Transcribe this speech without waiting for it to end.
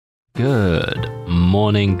Good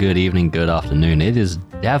morning, good evening, good afternoon. It is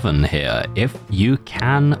Devon here, if you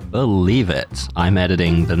can believe it. I'm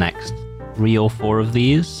editing the next 3 or 4 of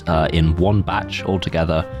these in one batch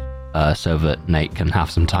altogether so that Nate can have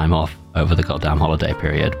some time off over the goddamn holiday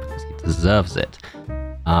period because he deserves it.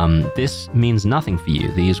 This means nothing for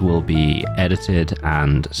you. These will be edited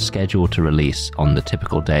and scheduled to release on the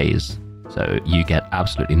typical days, so you get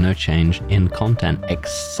absolutely no change in content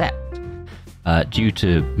except due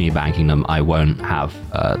to me banking them, I won't have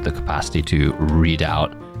the capacity to read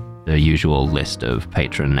out the usual list of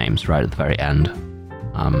patron names right at the very end,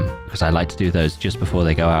 because I like to do those just before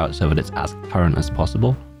they go out so that it's as current as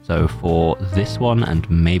possible. So for this one and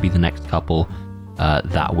maybe the next couple,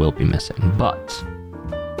 that will be missing. But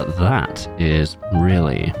that is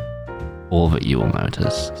really all that you will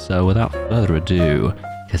notice. So without further ado,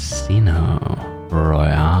 Casino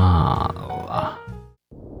Royale.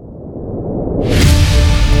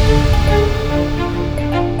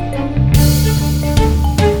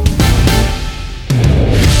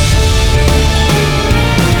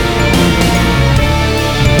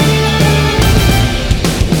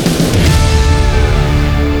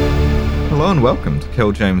 Hello and welcome to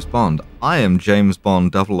Kill James Bond. I am James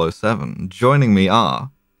Bond 007. Joining me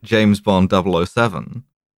are James Bond 007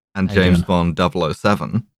 and James Bond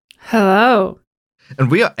 007. Hello. And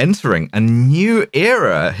we are entering a new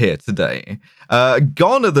era here today.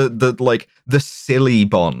 Gone are the silly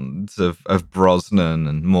Bonds of Brosnan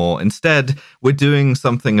and more. Instead, we're doing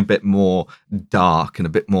something a bit more dark and a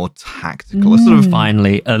bit more tactical.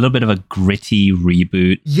 Finally, a little bit of a gritty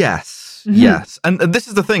reboot. Yes. Yes. And this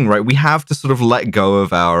is the thing, right? We have to sort of let go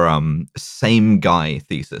of our same guy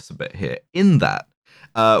thesis a bit here. In that,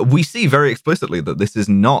 we see very explicitly that this is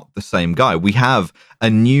not the same guy. We have a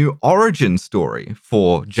new origin story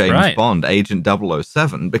for James Bond, Agent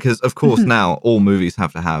 007, because, of course, now all movies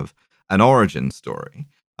have to have an origin story.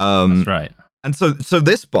 That's right. And so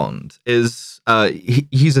this Bond is,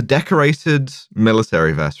 he's a decorated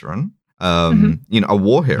military veteran, a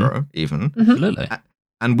war hero, even. Absolutely.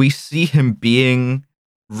 And we see him being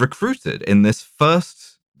recruited in this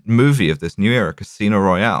first movie of this new era, Casino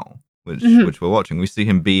Royale, which we're watching. We see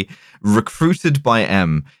him be recruited by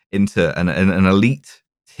M into an elite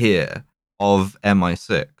tier of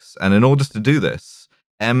MI6. And in order to do this,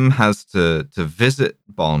 M has to visit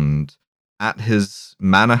Bond at his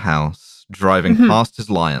manor house, driving past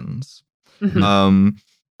his lions. And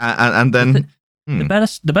then...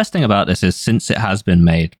 The best thing about this is, since it has been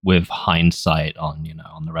made with hindsight on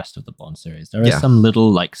the rest of the Bond series, there are some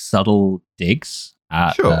little subtle digs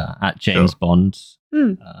at James Bond.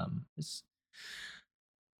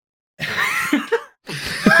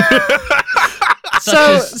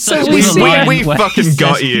 So we fucking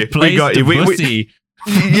got you. We got you. We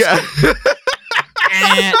yeah.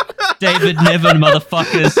 David Niven,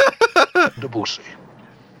 motherfuckers. Debussy.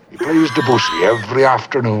 He plays Debussy every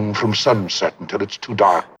afternoon from sunset until it's too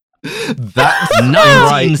dark. That's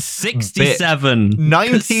 1967.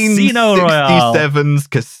 1967's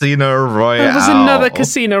Casino Royale. That was another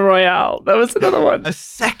Casino Royale. That was another one. A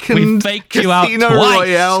second Casino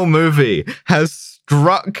Royale movie has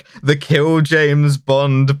struck the Kill James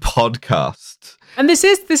Bond podcast. And this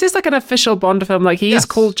is like an official Bond film. Like, he is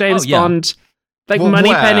called James Bond. Like,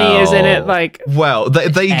 Moneypenny is in it. Like,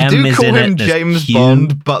 they do call him James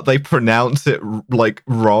Bond, but they pronounce it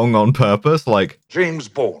wrong on purpose. Like, James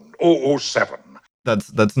Bond 007.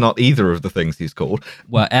 That's not either of the things he's called.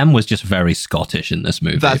 Well, M was just very Scottish in this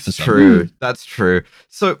movie. That's true. That's true.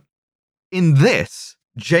 So in this,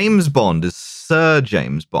 James Bond is Sir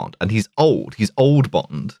James Bond, and he's old. He's old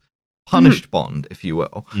Bond, punished Bond, if you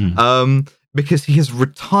will, because he has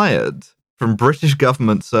retired from British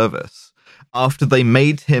government service after they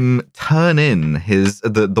made him turn in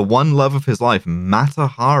the one love of his life, Mata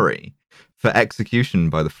Hari, for execution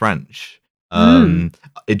by the French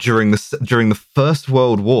during the First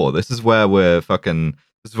World War. This is where we're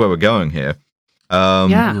going here.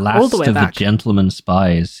 Last all the way of back. The gentleman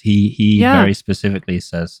spies. He very specifically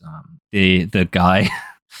says the guy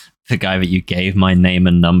that you gave my name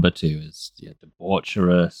and number to is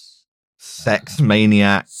debaucherous. Sex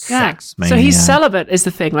maniac. So he's celibate is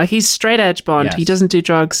the thing. Like, he's straight edge Bond. Yes. He doesn't do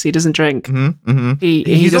drugs. He doesn't drink.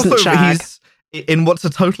 He doesn't shag. In what's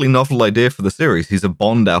a totally novel idea for the series, he's a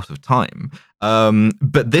Bond out of time.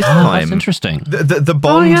 But this time... That's interesting. The Bond...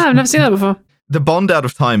 Oh, yeah, I've never seen that before. The Bond out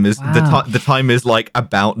of time is the time is like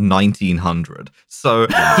about 1900. So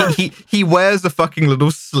he wears a fucking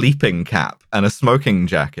little sleeping cap and a smoking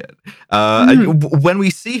jacket. When we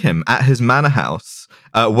see him at his manor house,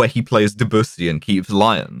 where he plays Debussy and keeps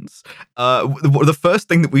lions, the first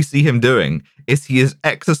thing that we see him doing is he is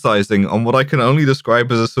exercising on what I can only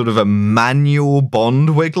describe as a sort of a manual Bond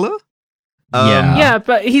wiggler. Yeah,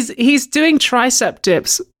 but he's doing tricep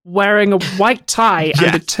dips wearing a white tie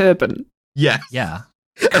and a turban. Yes. Yeah.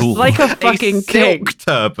 Cool. Like a fucking king. Silk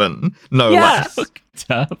turban. No less.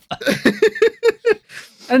 Turban.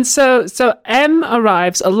 And so M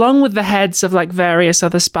arrives along with the heads of like various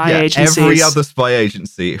other spy agencies. Every other spy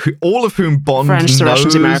agency, all of whom Bond French, knows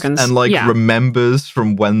Russians, Americans. and remembers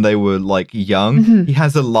from when they were like young. Mm-hmm. He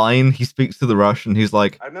has a line. He speaks to the Russian. He's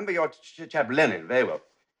like, I remember your chap Lenin very well.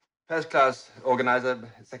 First class organizer,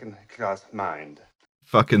 second class mind.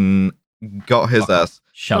 Fucking got his ass.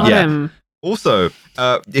 Shut him. Also,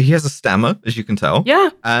 he has a stammer, as you can tell. Yeah.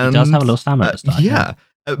 And, he does have a little stammer at the start. Yeah.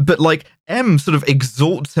 But like M sort of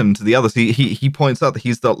exalts him to the others. He points out that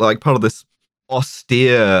he's like part of this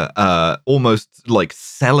austere, almost like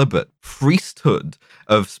celibate priesthood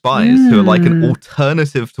of spies who are like an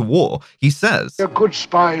alternative to war. He says, A good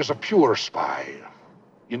spy is a pure spy,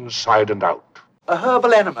 inside and out. A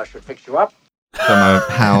herbal enema should fix you up. Don't know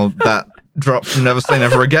how that drop from Never Say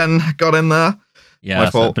Never Again got in there. Yeah,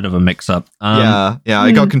 it's a bit of a mix-up. I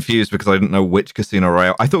got confused because I didn't know which Casino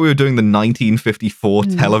Royale. I thought we were doing the 1954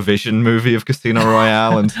 television movie of Casino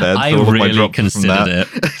Royale instead. I really considered it,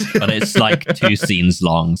 but it's like 2 scenes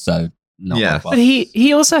long, so not But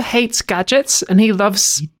he also hates gadgets, and he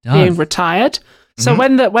loves being retired. So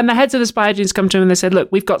when the heads of the spy agents come to him and they said,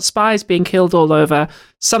 look, we've got spies being killed all over,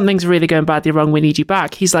 something's really going badly wrong, we need you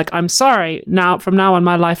back. He's like, I'm sorry, from now on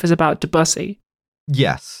my life is about Debussy.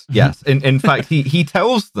 Yes. In fact, he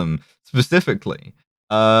tells them specifically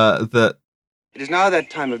that it is now that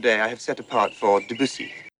time of day I have set apart for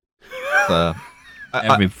Debussy.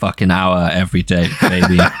 Every fucking hour, every day,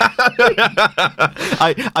 baby.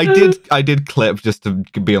 I did clip just to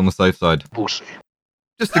be on the safe side. Debussy.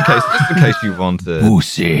 Just in case you wanted.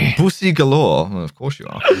 Bussy galore. Well, of course you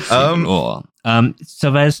are.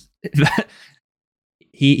 So there's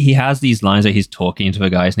he has these lines that he's talking to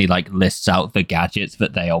the guys, and he like lists out the gadgets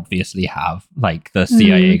that they obviously have. Like the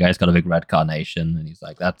CIA guy's got a big red carnation, and he's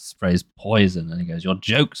like, that sprays poison. And he goes, "Your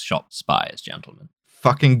joke shop spies, gentlemen."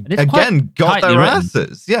 Fucking again got their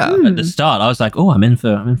asses. Yeah. At the start, I was like, "Oh, I'm in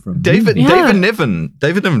for a David Niven,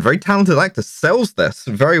 very talented actor, sells this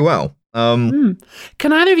very well. Can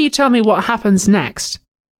either of you tell me what happens next?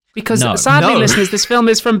 Because sadly, listeners, this film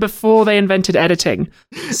is from before they invented editing,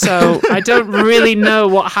 so I don't really know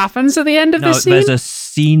what happens at the end of this scene. There's a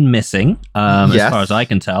scene missing, as far as I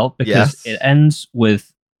can tell, because it ends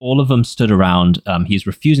with all of them stood around. He's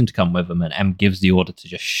refusing to come with them, and M gives the order to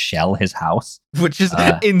just shell his house, which is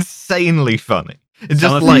insanely funny. It's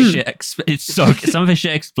some just of like some of his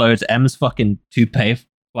shit explodes. M's fucking toupee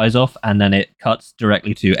flies off, and then it cuts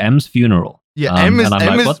directly to M's funeral. Yeah, M is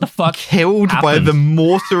what the fuck killed by the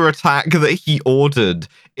mortar attack that he ordered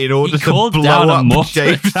in order to blow down up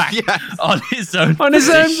James on his own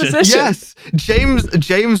position. Yes,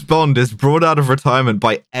 James Bond is brought out of retirement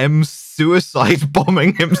by M suicide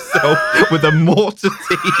bombing himself with a mortar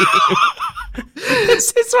team.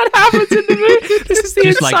 This is what happens in the movie. This is the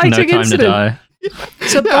just exciting like no time incident. to die.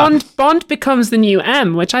 So Bond becomes the new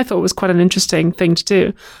M, which I thought was quite an interesting thing to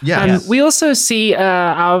do. Yes. We also see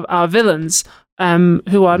our villains,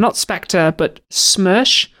 who are not Spectre but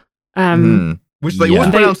Smersh, which they always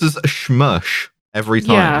pronounce as Schmush every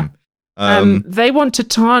time. They want to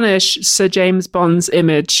tarnish Sir James Bond's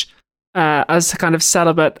image as a kind of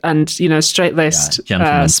celibate and straight-laced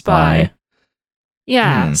spy.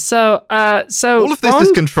 Yeah, so all of this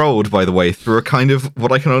is controlled, by the way, through a kind of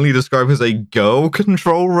what I can only describe as a girl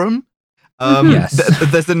control room.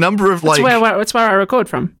 There's a number of like that's where I record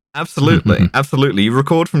from. Absolutely. You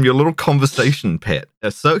record from your little conversation pit,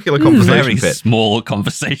 a circular conversation pit, small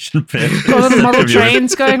conversation pit. Little model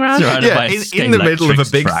trains going around. In the middle of a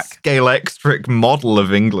big Scalextric model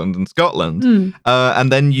of England and Scotland,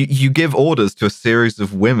 and then you give orders to a series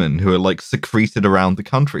of women who are like secreted around the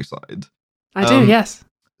countryside. I do, yes.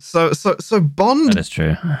 So Bond. That is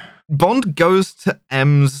true. Bond goes to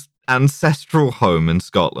M's ancestral home in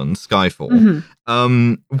Scotland, Skyfall.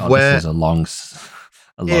 Where this is a long scene.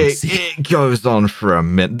 It goes on for a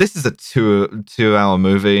minute. This is a two-hour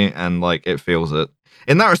movie, and like it feels it.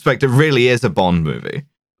 In that respect, it really is a Bond movie.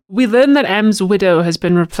 We learn that M's widow has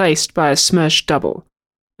been replaced by a Smersh double.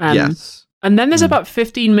 Yes. And then there's about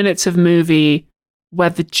 15 minutes of movie where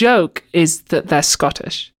the joke is that they're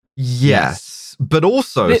Scottish. Yes. but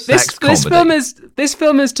also This comedy. This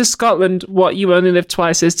film is to Scotland what You Only Live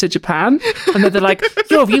Twice is to Japan, and they're like,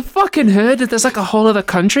 yo, have you fucking heard that there's like a whole other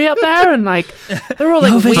country up there, and like they're all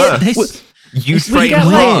like weird. You train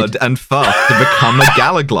hard and fast to become a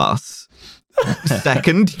Galaglass.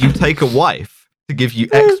 Second, you take a wife to give you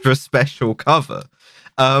extra special cover.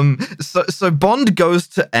 So Bond goes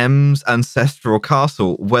to M's ancestral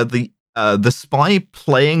castle, where the spy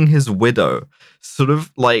playing his widow sort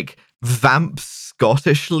of like vamps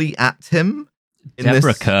Scottishly at him.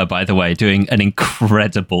 Deborah Kerr, by the way, doing an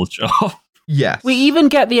incredible job. Yes. We even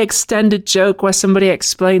get the extended joke where somebody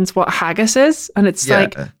explains what haggis is, and it's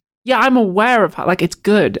like, yeah, I'm aware of like it's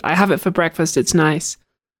good. I have it for breakfast. It's nice.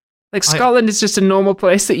 Like Scotland is just a normal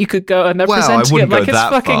place that you could go, and they're presenting it like it's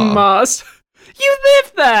fucking Mars. You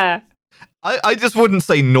live there. I just wouldn't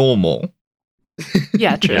say normal.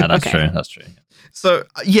 Yeah, true. Yeah, that's true. That's true. So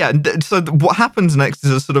what happens next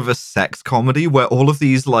is a sort of a sex comedy where all of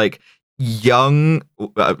these like young,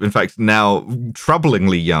 in fact now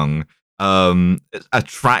troublingly young,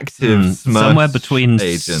 attractive Smurf somewhere between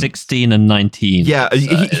agents. 16 and 19. Yeah,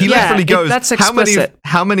 he literally goes. That's explicit.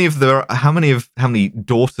 How many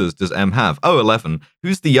daughters does M have? Oh, 11.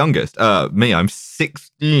 Who's the youngest? Me. I'm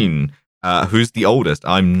 16. Who's the oldest?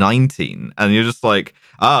 I'm 19. And you're just like,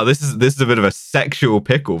 this is a bit of a sexual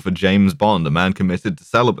pickle for James Bond, a man committed to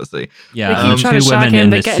celibacy. Yeah, they keep trying to shag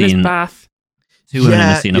him. They get in his bath. Two women in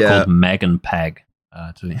the scene are called Meg and Peg.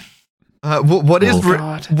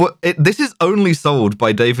 This is only sold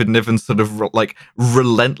by David Niven's sort of like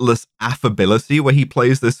relentless affability, where he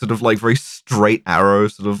plays this sort of like very straight arrow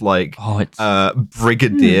sort of like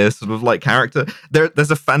brigadier sort of like character.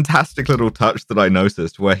 There's a fantastic little touch that I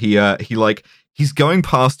noticed where he's going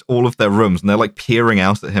past all of their rooms and they're like peering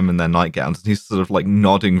out at him in their nightgowns, and he's sort of like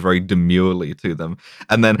nodding very demurely to them,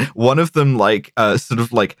 and then one of them like sort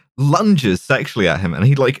of like lunges sexually at him, and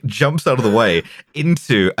he like jumps out of the way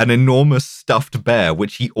into an enormous stuffed bear,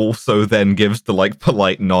 which he also then gives the like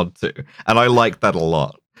polite nod to, and I like that a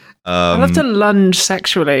lot. I love to lunge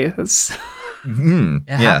sexually. That's...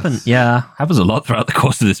 happens a lot throughout the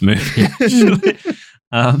course of this movie.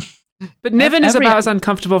 But Niven is about as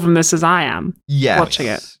uncomfortable from this as I am watching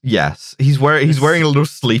it. Yes, he's wearing a little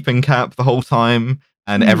sleeping cap the whole time,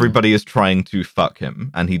 and everybody is trying to fuck him,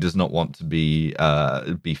 and he does not want to be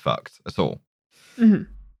fucked at all.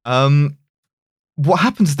 Mm-hmm. What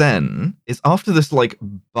happens then is after this like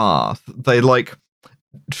bath, they like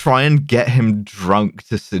try and get him drunk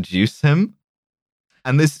to seduce him,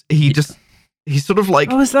 and he's sort of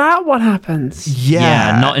like... Oh, is that what happens?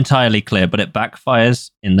 Yeah, not entirely clear, but it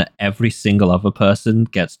backfires in that every single other person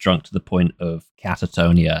gets drunk to the point of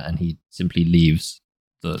catatonia, and he simply leaves.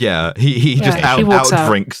 He just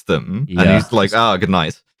out-drinks them, and he's like, good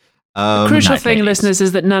night. The crucial thing, listeners,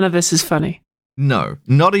 is that none of this is funny. No,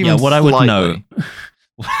 not even slightly.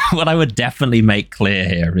 What I would definitely make clear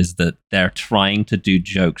here is that they're trying to do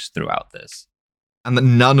jokes throughout this. And that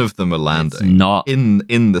none of them are landing. It's not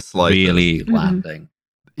in the slightest. Really landing.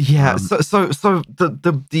 Yeah, so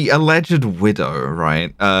the alleged widow,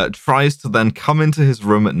 right, tries to then come into his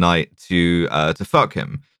room at night to fuck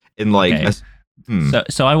him in like. Okay.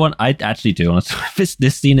 So I actually do want to.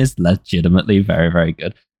 This scene is legitimately very, very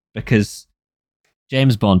good because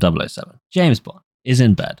James Bond 007. James Bond is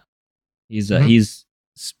in bed. He's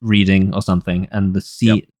reading or something, and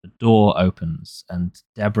the door opens, and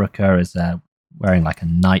Deborah Kerr is there wearing like a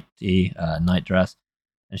night dress,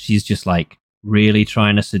 and she's just like really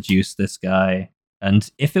trying to seduce this guy. And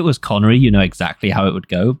if it was Connery, you know exactly how it would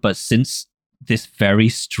go, but since this very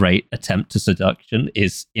straight attempt to seduction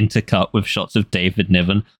is intercut with shots of David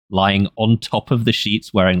Niven lying on top of the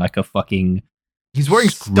sheets wearing like a fucking he's wearing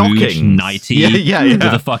stockings nightie with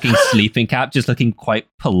a fucking sleeping cap, just looking quite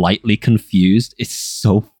politely confused. It's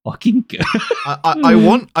so fucking good. I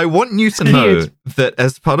want you to know that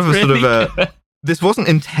as part of a sort of a this wasn't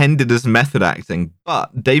intended as method acting,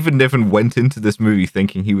 but David Niven went into this movie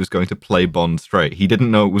thinking he was going to play Bond straight. He didn't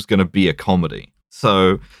know it was going to be a comedy.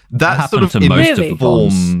 So that sort of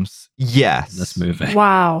informs in this movie.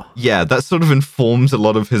 Wow. Yeah, that sort of informs a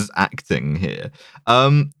lot of his acting here.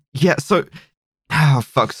 So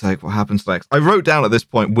fuck's sake, what happens next? I wrote down at this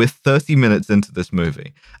point, we're 30 minutes into this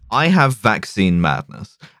movie. I have vaccine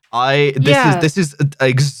madness. This is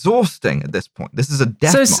exhausting at this point. This is a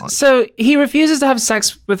death march. So he refuses to have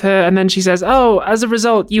sex with her, and then she says, "Oh, as a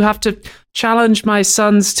result, you have to challenge my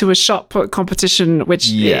sons to a shot put competition,"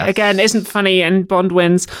 which again isn't funny, and Bond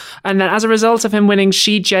wins. And then, as a result of him winning,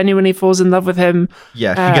 she genuinely falls in love with him.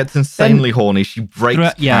 Yeah, she gets insanely horny. She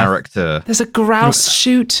breaks character. There's a grouse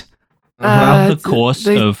shoot. Throughout the course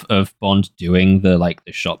of Bond doing the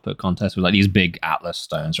shot put contest with these big Atlas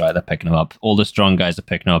stones, right? They're picking them up. All the strong guys are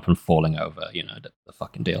picking them up and falling over. The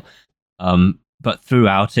fucking deal. But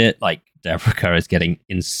throughout it, Devrica is getting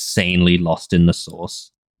insanely lost in the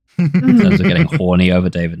sauce in terms of getting horny over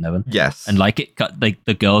David Niven. Yes, and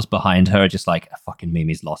the girls behind her are just fucking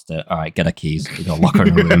Mimi's lost it. All right, get her keys. We gotta lock her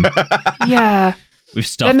in a room. Yeah, we've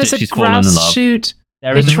stuffed it. She's fallen in love. Shoot.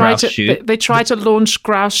 They try to launch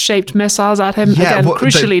grouse-shaped missiles at him. Again,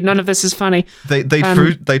 crucially, none of this is funny.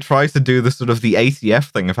 They try to do the sort of the ATF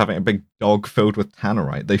thing of having a big dog filled with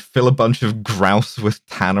tannerite. They fill a bunch of grouse with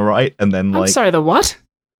tannerite and then I'm sorry, the what?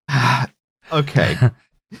 Okay.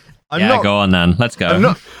 Go on then. Let's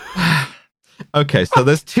go. Okay, so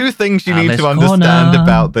there's two things you need to understand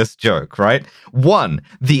about this joke, right? One,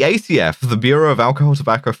 the ATF, the Bureau of Alcohol,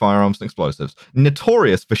 Tobacco, Firearms, and Explosives,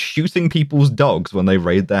 notorious for shooting people's dogs when they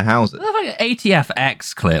raid their houses.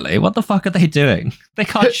 ATF-X, clearly. What the fuck are they doing? They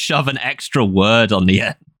can't shove an extra word on the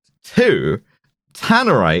end. Two,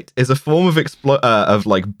 tannerite is a form of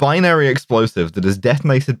binary explosive that is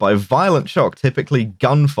detonated by violent shock, typically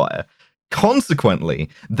gunfire. Consequently,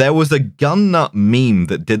 there was a gun nut meme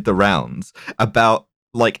that did the rounds about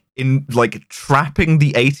trapping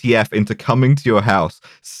the ATF into coming to your house,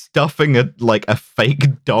 stuffing a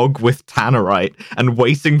fake dog with tannerite and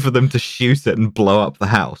waiting for them to shoot it and blow up the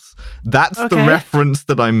house. That's the reference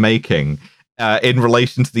that I'm making in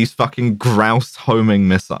relation to these fucking grouse homing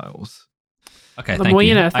missiles. Okay, thank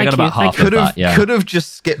you. I got about half of that. Yeah, could have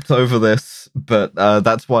just skipped over this, but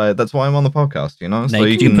that's why I'm on the podcast. Nate, so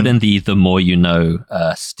you put in the more you know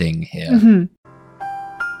sting here.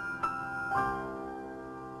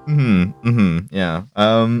 Yeah.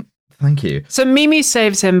 Thank you. So Mimi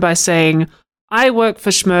saves him by saying, I work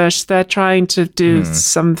for Schmersh. They're trying to do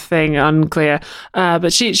something unclear.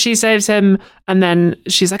 But she saves him, and then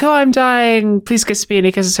she's like, oh, I'm dying. Please kiss me. And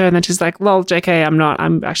he kisses her, and then she's like, lol, JK, I'm not.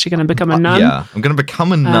 I'm actually going to become a nun. Yeah, I'm going to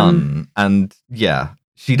become a nun. And yeah,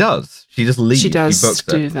 she does. She just leaves. She does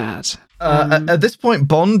do that. At this point,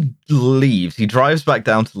 Bond leaves. He drives back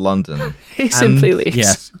down to London. He simply leaves.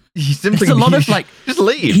 Yes. He simply It's a lot of just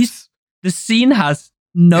leaves. The scene has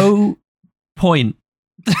no point.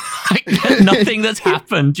 Nothing that's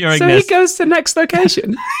happened during so this. So he goes to the next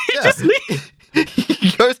location.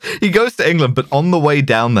 He goes to England, but on the way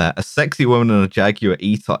down there, a sexy woman in a Jaguar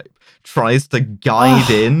E-Type tries to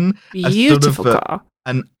guide in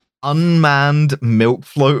an unmanned milk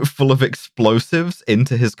float full of explosives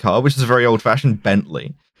into his car, which is a very old-fashioned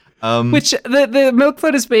Bentley. Which the milk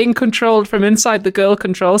float is being controlled from inside the girl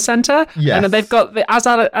control center. Yes. And they've got,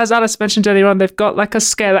 as Alice mentioned earlier on, they've got like a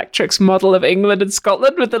Scalextrics model of England and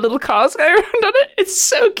Scotland with the little cars going around on it. It's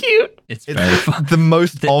so cute. It's very fun. The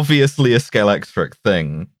most obviously a Scalextric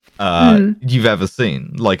thing you've ever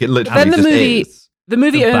seen. Like, it literally is. The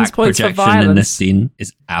movie earns points for violence. In this scene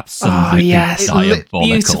is absolutely diabolical.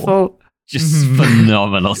 Beautiful. Just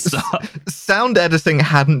phenomenal stuff. Sound editing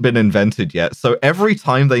hadn't been invented yet, so every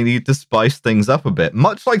time they need to spice things up a bit,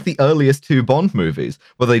 much like the earliest two Bond movies,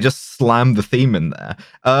 where they just slam the theme in there,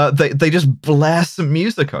 they just blare some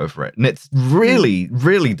music over it, and it's really,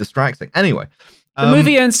 really distracting. Anyway. The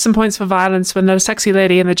movie earns some points for violence when the sexy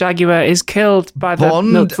lady in the Jaguar is killed by the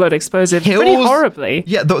milk float explosive pretty horribly.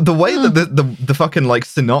 Yeah, the way that the fucking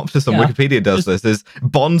synopsis on Wikipedia does this is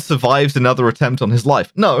Bond survives another attempt on his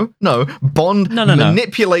life. No. Bond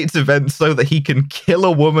manipulates events so that he can kill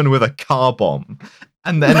a woman with a car bomb.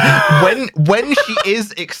 And then when she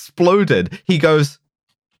is exploded, he goes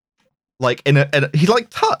he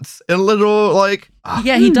tuts in a little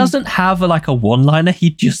he doesn't have a one-liner.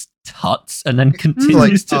 He just tuts and then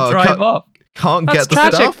continues to drive up. Can't That's get the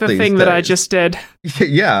tragic, stuff the these thing days. that I just did.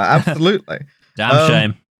 Yeah, absolutely. Damn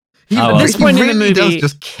shame. At this point in the movie, does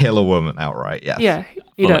just kill a woman outright. Yes. Yeah,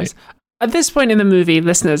 he does. At this point in the movie,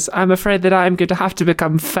 listeners, I'm afraid that I'm going to have to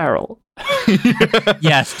become feral.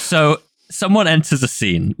 Yes. So someone enters a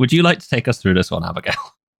scene. Would you like to take us through this one, Abigail?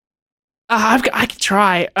 I could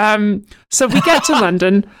try. So we get to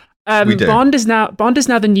London. We do. Bond is now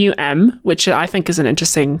the new M, which I think is an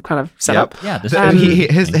interesting kind of setup. Yep. Yeah,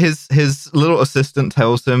 his little assistant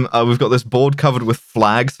tells him, "We've got this board covered with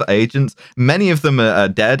flags for agents. Many of them are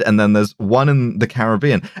dead, and then there's one in the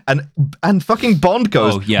Caribbean." And fucking Bond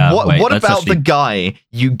goes, "What about the guy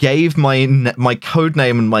you gave my code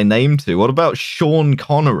name and my name to? What about Sean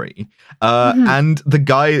Connery?" And the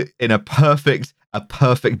guy, in a perfect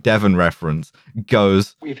Devon reference,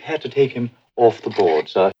 goes, "We've had to take him off the board,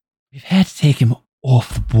 sir." We've had to take him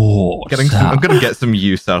off the board. I'm going to get some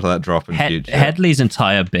use out of that drop in future. Headley's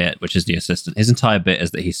entire bit, which is the assistant, his entire bit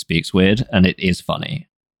is that he speaks weird, and it is funny.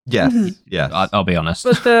 Yes, Mhm. yes. I'll be honest.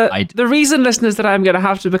 But the reason, listeners, that I'm going to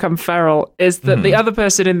have to become feral is that the other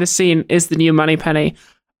person in this scene is the new Moneypenny,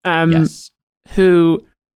 Yes. who,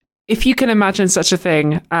 if you can imagine such a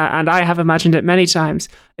thing, and I have imagined it many times,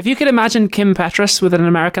 if you can imagine Kim Petras with an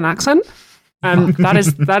American accent,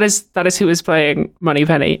 that is who is playing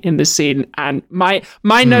Moneypenny in this scene. And my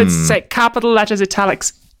notes say capital letters,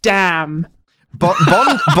 italics, damn.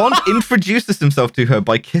 Bond introduces himself to her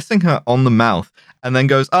by kissing her on the mouth and then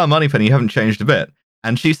goes, Moneypenny, you haven't changed a bit.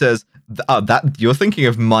 And she says, that you're thinking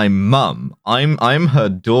of my mum. I'm her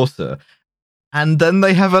daughter. And then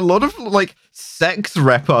they have a lot of like sex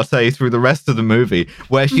repartee through the rest of the movie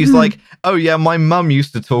where she's like, oh yeah, my mum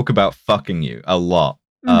used to talk about fucking you a lot.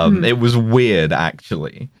 It was weird,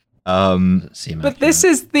 actually. But this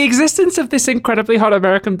is the existence of this incredibly hot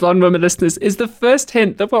American blonde woman, listeners, is the first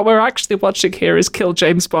hint that what we're actually watching here is Kill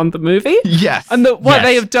James Bond the movie. Yes. And that what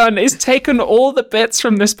they have done is taken all the bits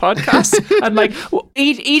from this podcast and like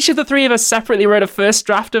each of the three of us separately wrote a first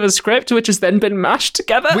draft of a script, which has then been mashed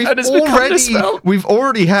together and has become this film. We've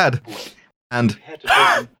already had, and We had to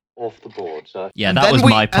take him off the board, so Yeah, that was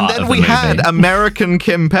my part of the movie. And then we had American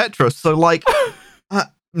Kim Petras, so like...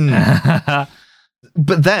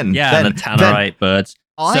 But then, and the Tannerite birds.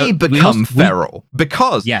 I become feral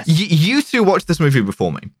because you two watched this movie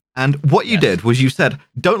before me, and what you did was you said,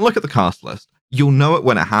 "Don't look at the cast list. You'll know it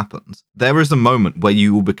when it happens. There is a moment where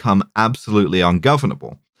you will become absolutely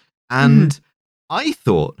ungovernable." And I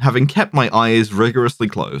thought, having kept my eyes rigorously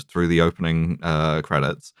closed through the opening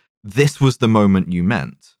credits, this was the moment you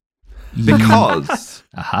meant, because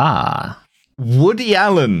Woody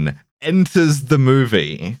Allen enters the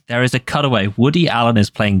movie. There is a cutaway. Woody Allen is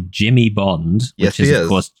playing Jimmy Bond, which is, of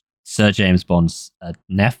course, Sir James Bond's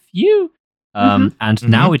nephew. And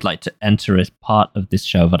now we'd like to enter a part of this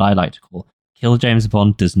show that I like to call Kill James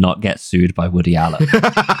Bond Does Not Get Sued by Woody Allen.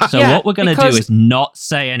 So what we're going to do is not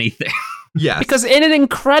say anything. Yes. Because in an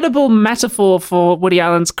incredible metaphor for Woody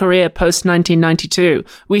Allen's career post-1992,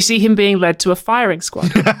 we see him being led to a firing squad.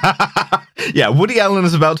 Yeah, Woody Allen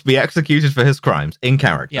is about to be executed for his crimes in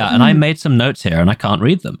character. Yeah, and I made some notes here and I can't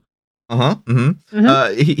read them.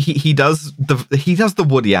 He does the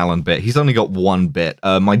Woody Allen bit. He's only got one bit.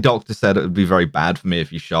 My doctor said it would be very bad for me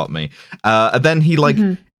if you shot me. And then he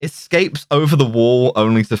escapes over the wall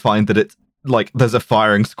only to find that it's like there's a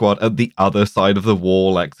firing squad at the other side of the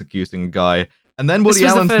wall executing a guy. And then Woody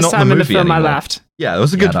Allen's not in the movie. This was the first time in the film I laughed. Yeah, it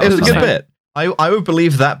was a good bit. I would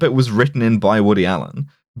believe that bit was written in by Woody Allen.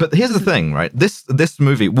 But here's the thing, right? This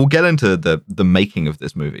movie, we'll get into the making of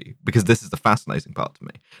this movie because this is the fascinating part to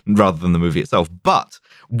me, rather than the movie itself. But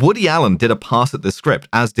Woody Allen did a pass at this script,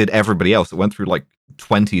 as did everybody else. It went through like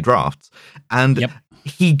 20 drafts. And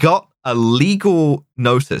he got a legal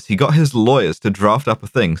notice. He got his lawyers to draft up a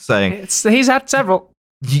thing saying... He's had several.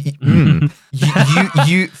 You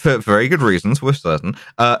for very good reasons, we're certain.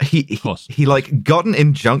 He like got an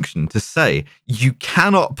injunction to say you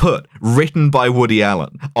cannot put written by Woody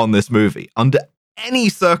Allen on this movie under any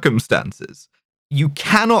circumstances. You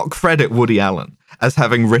cannot credit Woody Allen as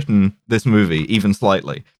having written this movie even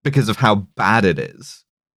slightly because of how bad it is.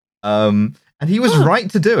 And he was right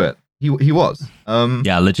to do it. He was.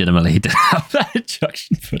 Yeah, legitimately, he did have that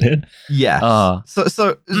instruction put in. Yeah. So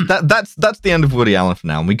that's the end of Woody Allen for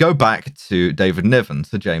now. And we go back to David Niven,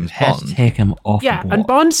 to James Bond. Take him off. Yeah, and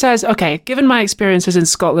Bond says, okay, given my experiences in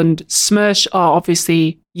Scotland, Smersh are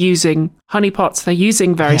obviously using honeypots. They're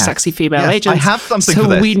using very sexy female agents. I have something for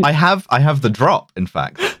this. I have the drop, in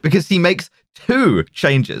fact, because he makes two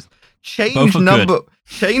changes. Change number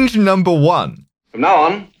one. From now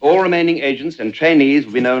on, all remaining agents and trainees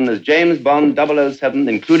will be known as James Bond 007,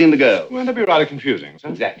 including the girl. Won't that be rather confusing, sir?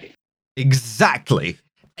 Exactly.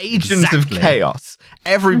 Agents of Chaos.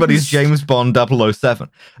 Everybody's James Bond 007.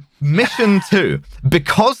 Mission 2.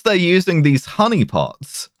 Because they're using these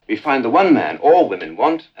honeypots, We find the one man all women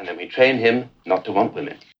want, and then we train him not to want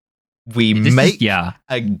women. We make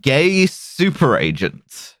a gay super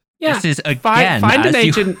agent. Yeah. This is again. Find an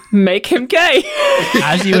agent, make him gay.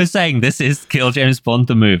 As you were saying, this is Kill James Bond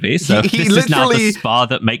the movie, so He this is now the spa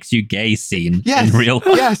that makes you gay scene in real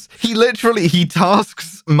life. Yes, he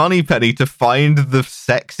tasks Moneypenny to find the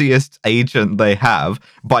sexiest agent they have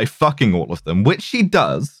by fucking all of them, which she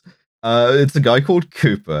does. It's a guy called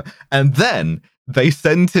Cooper, and then they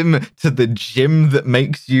send him to the gym that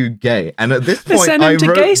makes you gay. And at this point, I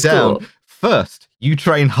wrote down, first, you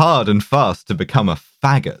train hard and fast to become a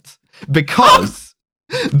faggot. Because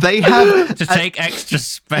they have... to take extra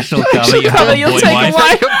special colour, you have a boy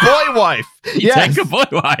wife. Take a boy wife. Take a boy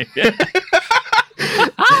wife.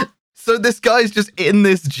 So this guy's just in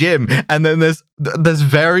this gym, and then there's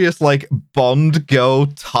various like Bond girl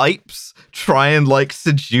types try and like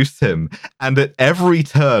seduce him, and at every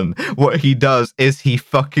turn what he does is he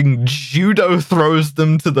fucking judo throws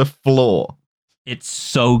them to the floor. It's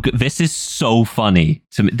so good. This is so funny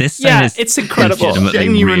to me. This scene is it's incredible. legitimately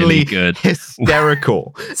Genuinely really good.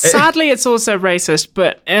 hysterical. Sadly, it's also racist,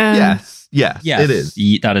 but Yes, it is.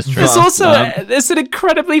 That is true. There's also there's an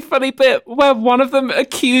incredibly funny bit where one of them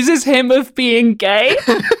accuses him of being gay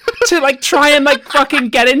to like try and like fucking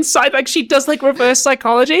get inside. Like she does like reverse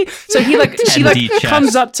psychology. So he like she like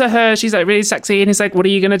comes up to her. She's like really sexy, and he's like, "What are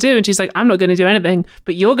you gonna do?" And she's like, "I'm not gonna do anything,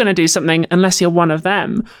 but you're gonna do something unless you're one of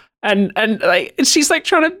them." And like she's like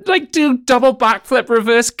trying to like do double backflip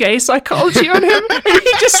reverse gay psychology on him, and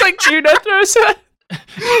he just like judo throws her.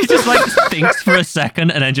 He just like thinks for a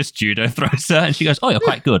second and then just judo throws her, and she goes, "Oh, you're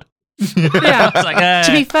quite good." Yeah. It's like,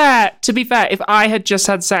 To be fair, if I had just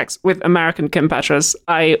had sex with American Kim Petras,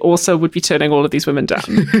 I also would be turning all of these women down.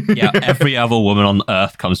 yeah, every other woman on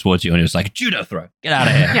Earth comes towards you and you're just like, "Judo throw, get out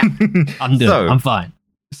of here." Yeah. I'm good. I'm fine.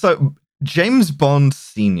 So James Bond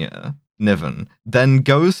Sr. Niven then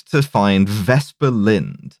goes to find Vesper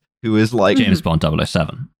Lind, who is like James Bond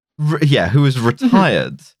 007. Who is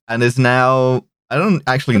retired and is now, I don't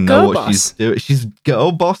actually know what she's doing. She's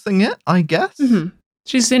girl bossing it, I guess. Mm-hmm.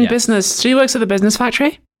 She's in business. She works at the business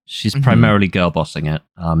factory. She's primarily girl bossing it.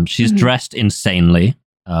 She's dressed insanely.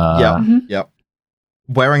 Yep.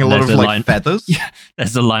 Wearing a lot of like feathers. Yeah,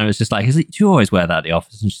 there's a line that's just like, do you always wear that at the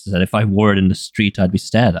office? And she said, if I wore it in the street, I'd be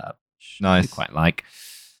stared at. Nice. Quite like.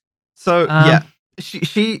 So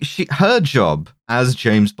she her job as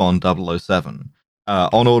James Bond 007,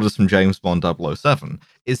 on orders from James Bond 007,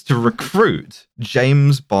 is to recruit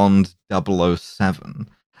James Bond 007.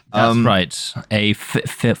 That's right. A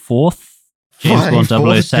fourth James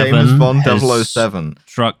Bond 007. James Bond 007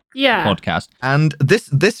 truck podcast. And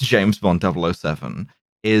this James Bond 007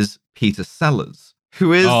 is Peter Sellers,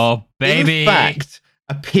 who is in fact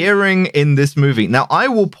appearing in this movie. Now I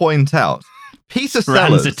will point out Peter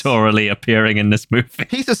Sellers transitorily appearing in this movie.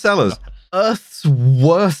 Peter Sellers, Earth's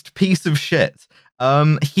worst piece of shit.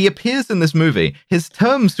 He appears in this movie. His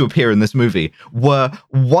terms to appear in this movie were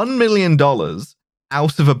 $1 million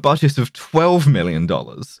out of a budget of $12 million.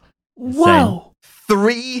 Whoa.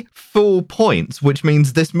 3 full points, which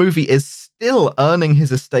means this movie is still earning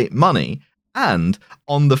his estate money. And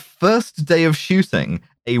on the first day of shooting,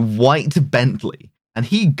 a white Bentley. And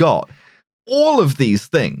he got all of these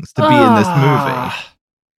things to be in this movie.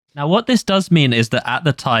 Now, what this does mean is that at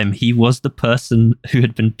the time, he was the person who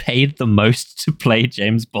had been paid the most to play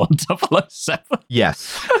James Bond 007.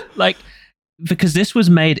 Yes. Like, because this was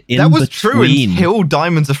made in between. That was between... true until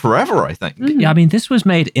Diamonds Are Forever, I think. Yeah, I mean, this was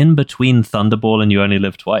made in between Thunderball and You Only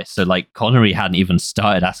Live Twice. So, like, Connery hadn't even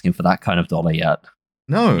started asking for that kind of dollar yet.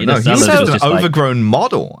 No, he was just an overgrown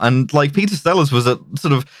model. And, like, Peter Sellers was at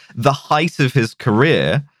sort of the height of his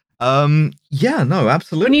career.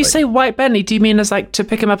 Absolutely. When you say white Bentley, do you mean as like to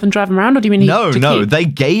pick him up and drive him around, or do you mean No, they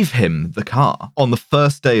gave him the car on the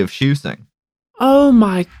first day of shooting. Oh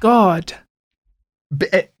my god!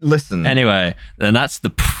 Listen. Anyway, then that's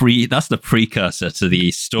the precursor to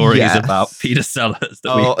the stories about Peter Sellers.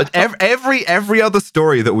 Every other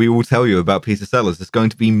story that we will tell you about Peter Sellers is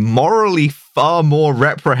going to be morally far more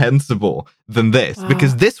reprehensible than this,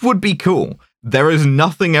 because this would be cool. There is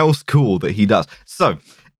nothing else cool that he does. So.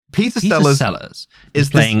 Peter Sellers is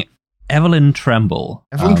playing Evelyn Tremble.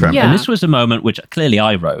 And this was a moment which clearly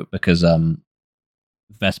I wrote because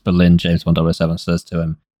Vesper Lind, James Bond 007, says to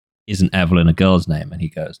him, "Isn't Evelyn a girl's name?" And he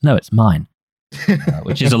goes, "No, it's mine,"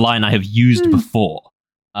 which is a line I have used before.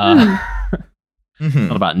 Not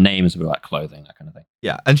about names, but about clothing, that kind of thing.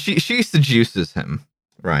 Yeah, and she seduces him,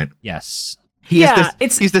 right? Yes. He's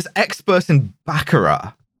this expert in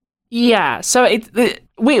Baccarat. Yeah, so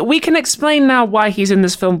we can explain now why he's in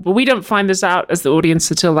this film, but we don't find this out as the audience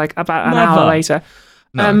until like about an hour later.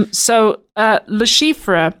 No. So Le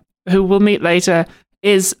Chiffre, who we'll meet later,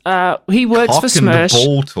 is he works for Smersh. The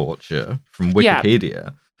ball torture from Wikipedia. Yeah,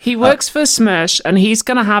 he works for Smersh, and he's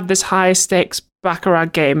going to have this high stakes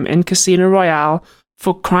Baccarat game in Casino Royale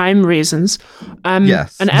for crime reasons.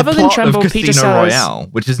 Yes. And Evelyn Tremble, Peter Sellers, Royale,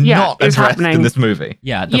 which is not addressed in this movie.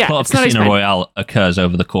 Yeah, the plot of Casino Royale occurs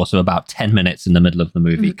over the course of about 10 minutes in the middle of the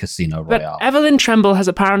movie, Casino Royale. But Evelyn Tremble has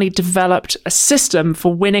apparently developed a system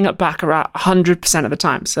for winning at Baccarat 100% of the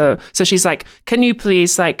time. So she's like, can you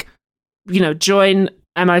please, like, join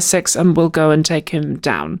MI6 and we'll go and take him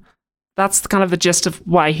down. That's kind of the gist of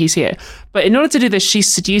why he's here. But in order to do this, she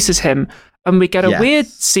seduces him. And we get a weird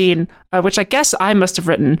scene, which I guess I must have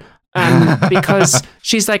written, Because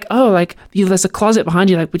she's like, oh, like there's a closet behind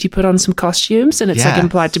you. Like, would you put on some costumes? And it's like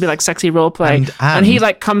implied to be like sexy role play. And he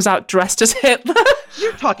like comes out dressed as Hitler.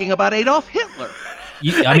 You're talking about Adolf Hitler.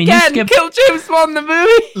 You kill James Bond the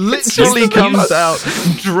movie. Literally comes out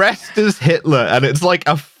dressed as Hitler, and it's like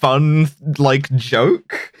a fun like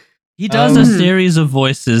joke. He does a series of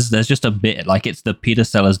voices. There's just a bit like it's the Peter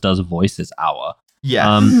Sellers does voices hour.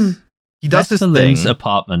 Yeah. He does this thing. Lynn's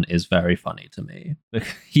apartment is very funny to me.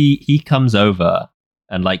 He comes over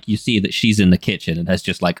and like you see that she's in the kitchen and has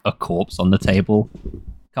just like a corpse on the table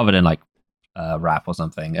covered in like wrap or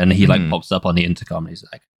something, and he like pops up on the intercom and she's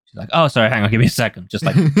like, oh sorry, hang on, give me a second. Just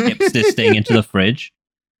like dips this thing into the fridge.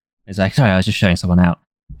 He's like, sorry, I was just showing someone out.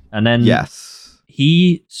 And then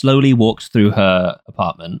he slowly walks through her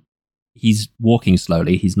apartment. He's walking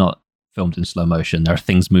slowly. He's not filmed in slow motion. There are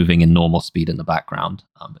things moving in normal speed in the background,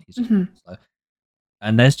 but he's just slow.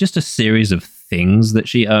 And there's just a series of things that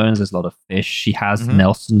she owns. There's a lot of fish. She has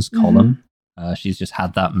Nelson's column. She's just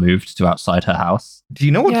had that moved to outside her house. Do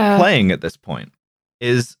you know what's playing at this point?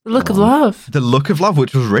 Is The Look of Love. The Look of Love,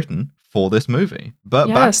 which was written for this movie. Burt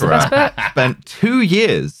Bacharach spent 2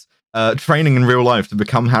 years training in real life to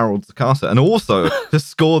become Harold Zakata and also to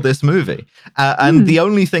score this movie. And the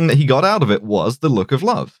only thing that he got out of it was The Look of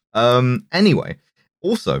Love. Anyway,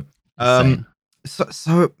 also,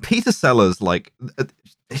 so Peter Sellers, like,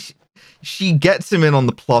 she gets him in on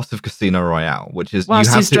the plot of Casino Royale, which is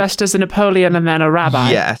whilst he's dressed as a Napoleon and then a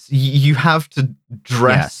rabbi. Yes, you have to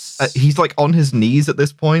dress. He's like on his knees at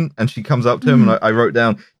this point, and she comes up to him, and I wrote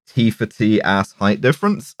down T for T ass height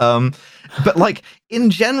difference. But like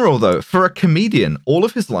in general, though, for a comedian, all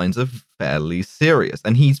of his lines are fairly serious,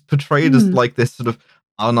 and he's portrayed as like this sort of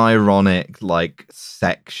unironic, like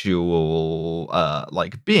sexual,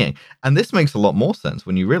 like being. And this makes a lot more sense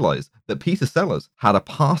when you realize that Peter Sellers had a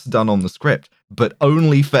pass done on the script, but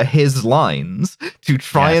only for his lines to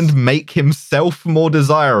try and make himself more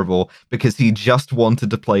desirable because he just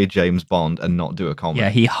wanted to play James Bond and not do a comedy. Yeah,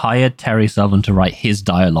 he hired Terry Southern to write his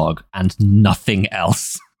dialogue and nothing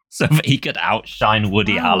else so that he could outshine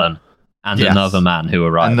Woody Allen and another man who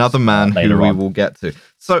arrives. Another man who we will get to.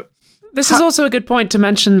 So this is also a good point to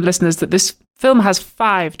mention, listeners, that this film has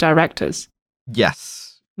 5 directors.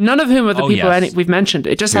 Yes. None of whom are the people we've mentioned.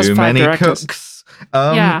 It just has 5 directors. Cooks.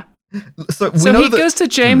 So he goes to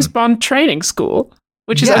James Bond training school,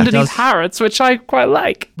 which is underneath Harrods, which I quite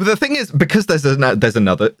like. But the thing is, because there's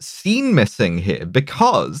another scene missing here,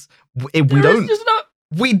 because we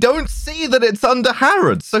don't see that it's under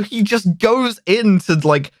Harrods. So he just goes into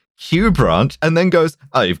like Q branch and then goes,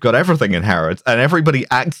 oh, you've got everything in Harrods, and everybody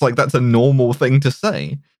acts like that's a normal thing to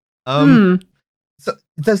say. So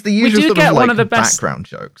there's the usual sort of like one of the background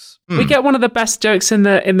jokes. We get one of the best jokes in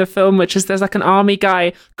the film, which is there's like an army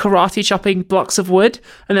guy karate chopping blocks of wood,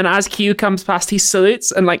 and then as Q comes past, he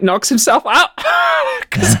salutes and like knocks himself out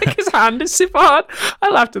because like his hand is super hard.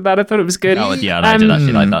 I laughed at that. I thought it was good. Oh, yeah, I did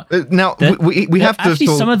actually like that. Now we have to actually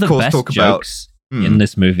some of the best talk jokes in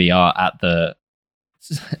this movie are at the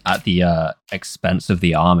expense of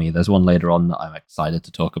the army. There's one later on that I'm excited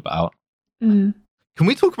to talk about. Can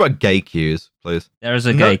we talk about gay cues, please? There is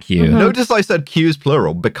a gay cue. Notice I said cues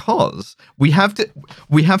plural because we have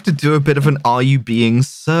to do a bit of an "Are you being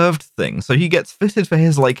served?" thing. So he gets fitted for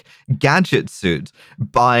his like gadget suit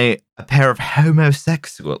by a pair of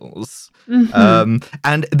homosexuals,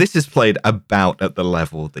 and this is played about at the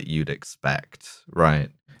level that you'd expect, right?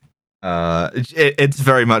 It's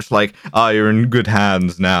very much like, you're in good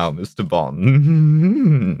hands now, Mr.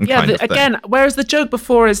 Bond. Again, whereas the joke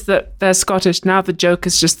before is that they're Scottish, now the joke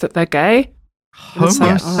is just that they're gay.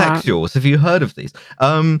 Homosexuals, have you heard of these?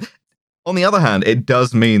 On the other hand, it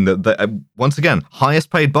does mean that, once again, highest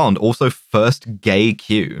paid Bond, also first gay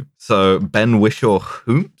Q. So Ben Whishaw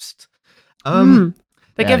Hoomst.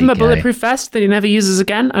 They give him a bulletproof vest that he never uses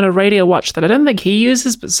again, and a radio watch that I don't think he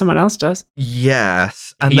uses, but someone else does.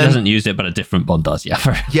 Yes. And he doesn't use it, but a different Bond does,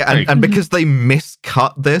 and because they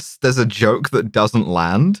miscut this, there's a joke that doesn't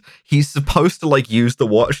land. He's supposed to like use the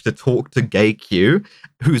watch to talk to gay Q,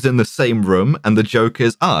 who's in the same room, and the joke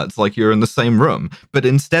is, it's like you're in the same room. But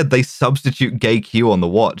instead, they substitute gay Q on the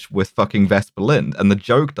watch with fucking Vesper Lind, and the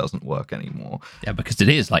joke doesn't work anymore. Yeah, because it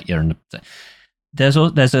is like you're in the... There's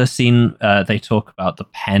a scene, they talk about the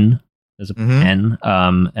pen. There's a pen,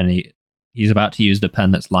 and he's about to use the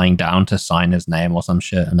pen that's lying down to sign his name or some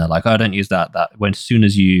shit, and they're like, oh, don't use that. As soon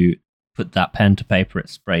as you put that pen to paper, it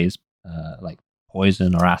sprays like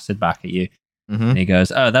poison or acid back at you. And he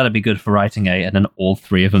goes, oh, that'd be good for writing and then all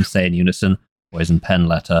 3 of them say in unison, poison pen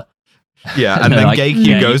letter. Yeah, and then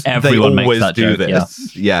Geikyu goes, they always do joke,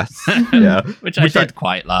 this. Yeah. Yes. Yeah. Which I did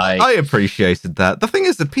quite like. I appreciated that. The thing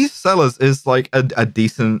is that Peter Sellers is like a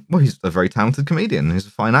decent, well, he's a very talented comedian. He's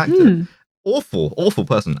a fine actor. Awful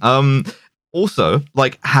person. Also,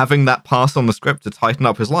 like having that pass on the script to tighten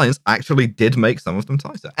up his lines actually did make some of them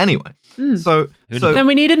tighter. Anyway, so then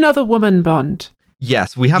we need another woman Bond.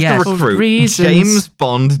 Yes, we have to recruit James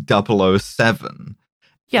Bond 007.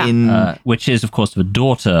 Yeah. Which is, of course, the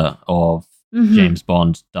daughter of James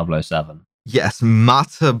Bond 007. Yes,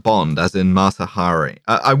 Mata Bond, as in Mata Hari.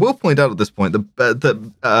 I will point out at this point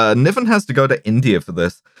that Niven has to go to India for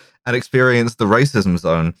this and experience the racism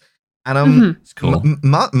zone. And it's cool.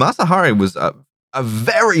 Mata Hari was a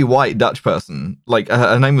very white Dutch person. Like,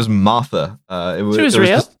 her name was Martha. She was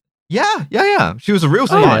real? Yeah. She was a real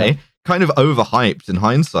spy. Kind of overhyped in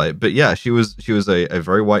hindsight, but yeah, she was a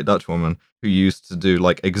very white Dutch woman who used to do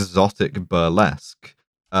like exotic burlesque.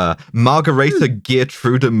 Margareta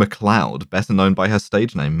Geertrude MacLeod, better known by her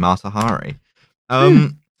stage name Mata Hari.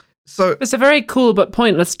 So it's a very cool but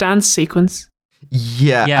pointless dance sequence.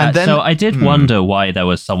 Yeah. And then, so I did wonder why there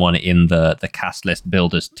was someone in the cast list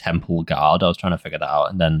builder's temple guard. I was trying to figure that out,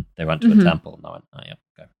 and then they went to a temple, and I went, oh yeah,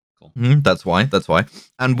 okay. Cool. That's why.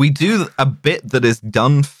 And we do a bit that is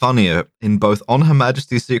done funnier in both On Her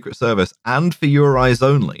Majesty's Secret Service and For Your Eyes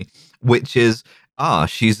Only, which is,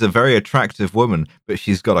 she's a very attractive woman, but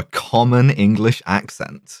she's got a common English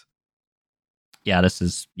accent. Yeah, this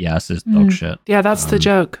is dog shit. Yeah, that's the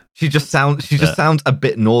joke. She just sounds a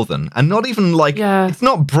bit northern, and not even like it's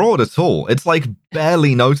not broad at all. It's like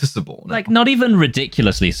barely noticeable. Like not even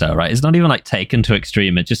ridiculously so, right? It's not even like taken to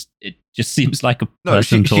extreme. It just seems like a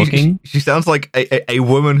person talking. She sounds like a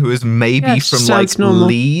woman who is maybe from like normal.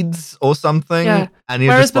 Leeds or something. Yeah. And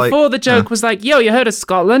whereas before the joke was like, yo, you heard of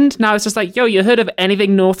Scotland? Now it's just like, yo, you heard of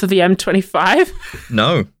anything north of the M25?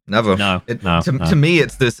 No, never. No. To me,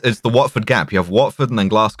 it's the Watford Gap. You have Watford and then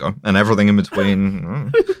Glasgow and everything in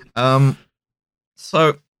between.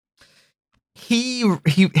 So he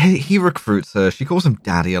recruits her. She calls him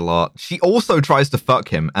daddy a lot. She also tries to fuck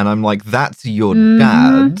him, and I'm like, that's your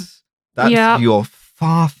dad. That's your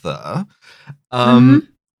father. There's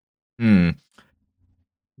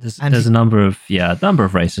a number of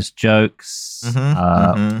racist jokes.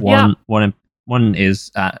 One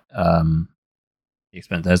is at the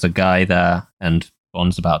expense. There's a guy there, and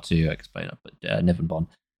Bond's about to explain it, but Niven Bond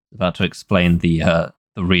is about to explain the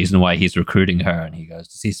reason why he's recruiting her, and he goes,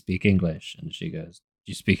 "Does he speak English?" And she goes,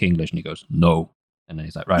 "Do you speak English?" And he goes, "No." And then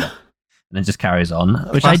he's like, "Right." And then just carries on.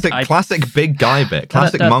 Which classic big guy bit,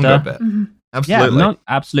 classic Mungo bit. Absolutely,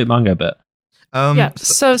 absolute Mungo bit.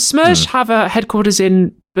 So Smersh have a headquarters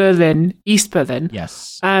in Berlin, East Berlin.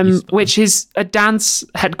 Yes. Which is a dance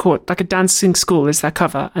headquarters, like a dancing school is their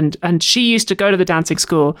cover. And she used to go to the dancing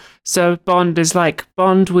school. So Bond is like,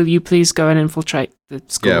 Bond, will you please go and infiltrate the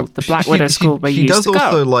school, the Black Widow school where you used to go? She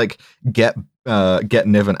does also like get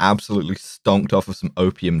Niven absolutely stonked off of some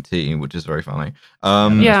opium tea, which is very funny.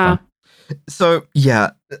 So,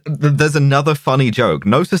 there's another funny joke.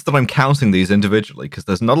 Notice that I'm counting these individually because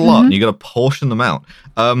there's not a lot and you got to portion them out.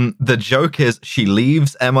 The joke is she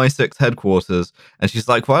leaves MI6 headquarters and she's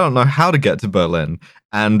like, well, I don't know how to get to Berlin.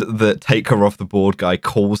 And the take her off the board guy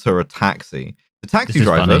calls her a taxi. The taxi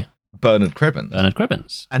driver, Bernard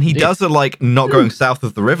Cribbins. And he does a like not going south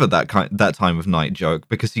of the river that time of night joke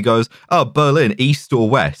because he goes, oh, Berlin, east or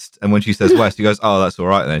west? And when she says west, he goes, oh, that's all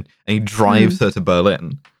right then. And he drives her to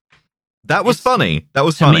Berlin. That was funny.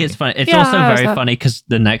 To me, it's funny. It's also very funny because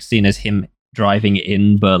the next scene is him driving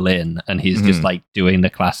in Berlin, and he's just like doing the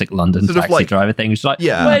classic London sort taxi driver thing. He's like,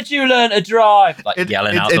 "Where'd you learn to drive?" Like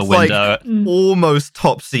yelling out the window. Like almost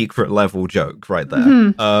top secret level joke right there.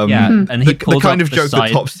 And he the kind of joke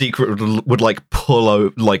that top secret would like pull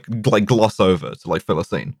over, like gloss over to like fill a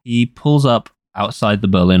scene. He pulls up outside the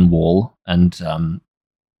Berlin Wall, and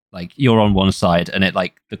like you're on one side and it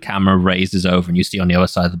like the camera raises over and you see on the other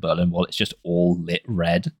side of the Berlin Wall, it's just all lit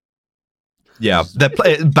red. Yeah,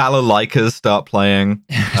 balalaikas start playing.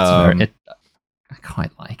 I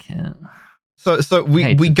quite like it. So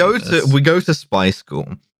we go to spy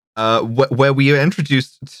school, where we are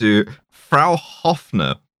introduced to Frau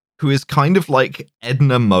Hoffner, who is kind of like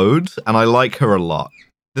Edna Mode, and I like her a lot.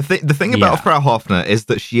 The thing about Frau Hoffner is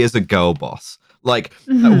that she is a girl boss. Like,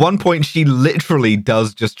 at one point, she literally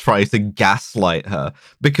does just try to gaslight her.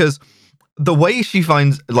 Because the way she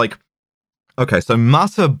finds, like... Okay, so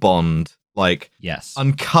Mata Bond, like,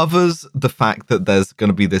 uncovers the fact that there's going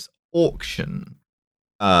to be this auction.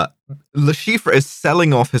 Le Chiffre is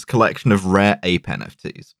selling off his collection of rare ape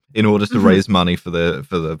NFTs in order to raise money for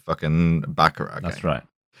the fucking Baccarat game. That's right.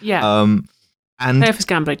 Yeah. And pay off his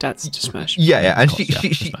gambling debts to Smersh. yeah. And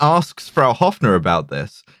she asks Frau Hoffner about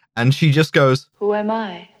this, and she just goes, "Who am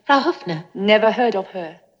I?" Frau Hoffner. Never heard of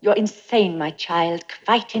her. You're insane, my child.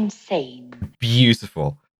 Quite insane.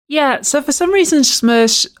 Beautiful. Yeah, so for some reason,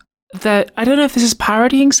 Smersh, I don't know if this is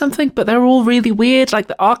parodying something, but they're all really weird. Like,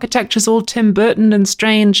 the architecture's all Tim Burton and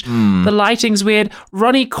strange. The lighting's weird.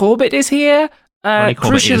 Ronnie Corbett is here.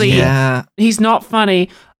 Crucially, he's not funny.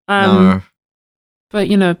 No. But,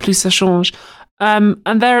 plus ça change.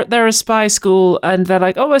 And they're a spy school, and they're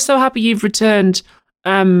like, "Oh, we're so happy you've returned.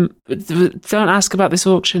 Don't ask about this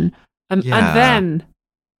auction." And then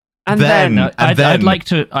I'd like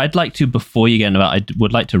to before you get into that, I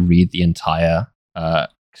would like to read the entire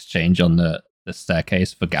exchange on the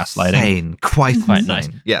staircase for gaslighting. Quite insane. Nice.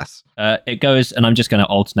 Yes. It goes, and I'm just going to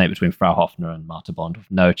alternate between Frau Hoffner and Martha Bond with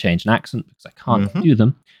no change in accent because I can't do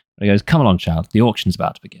them. But it goes, "Come along, child. The auction's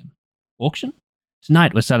about to begin." Auction?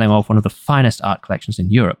 Tonight we're selling off one of the finest art collections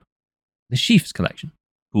in Europe. The Schieff's collection.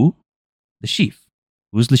 Who? The Schieff.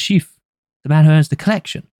 Who's the Schieff? The man who owns the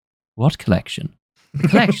collection. What collection? The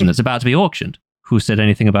collection that's about to be auctioned. Who said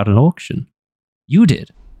anything about an auction? You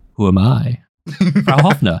did. Who am I? Frau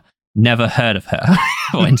Hoffner. Never heard of her.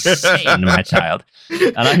 Oh, insane, my child.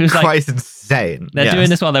 And I was like, quite insane. They're doing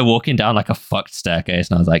this while they're walking down like a fucked staircase,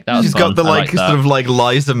 and I was like, that was She's fun. got the like sort of like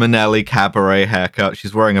Liza Minnelli cabaret haircut.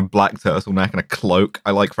 She's wearing a black turtleneck and a cloak.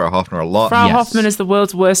 I like Frau Hoffner a lot. Frau Hoffman is the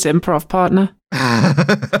world's worst improv partner.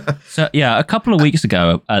 So yeah, a couple of weeks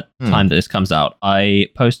ago, at the time that this comes out, I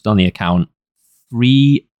posted on the account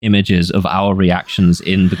 3 images of our reactions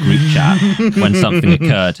in the group chat when something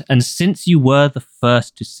occurred. And since you were the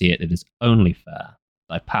first to see it, it is only fair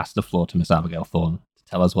I pass the floor to Miss Abigail Thorne to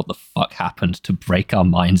tell us what the fuck happened to break our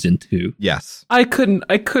minds in two. Yes. I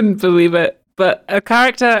couldn't believe it. But a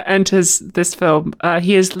character enters this film.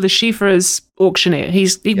 He is Le Chiffre's auctioneer.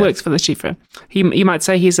 He works for Le Chiffre. You might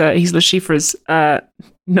say he's Le Chiffre's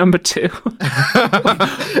number 2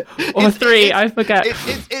 or 3. I forget.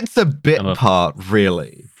 It's a bit part,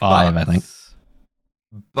 really. 5, I think.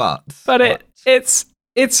 But it's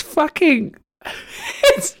fucking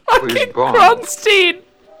Kronstein.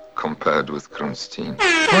 Compared with Kronstein.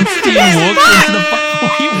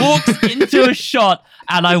 He walks into a shot,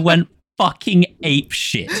 and I went fucking ape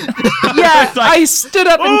shit. Yeah, I stood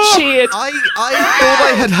up and cheered. I thought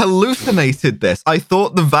I had hallucinated this. I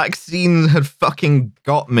thought the vaccine had fucking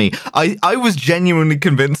got me. I was genuinely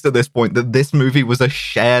convinced at this point that this movie was a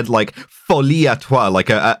shared, like, folie à trois,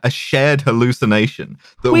 like a shared hallucination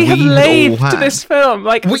that we have all laved had. this film.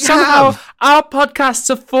 Like, somehow our podcasts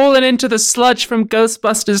have fallen into the sludge from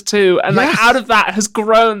Ghostbusters 2, and like out of that has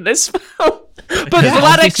grown this film. But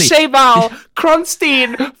Vladek Sheybal,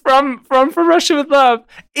 Kronstein from Russia with Love,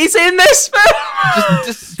 is in this film.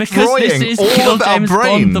 Just because this is Kill James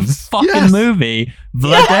Bond, the fucking movie.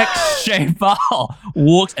 Vladek Sheybal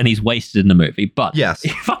walks, and he's wasted in the movie, but he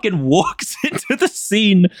fucking walks into the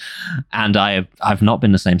scene, and I've not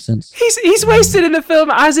been the same since. He's wasted in the film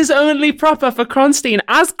as is only proper for Kronstein,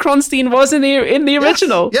 as Kronstein was in the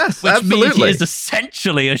original. Yes, which absolutely. means he is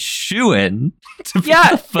essentially a shoo-in. He could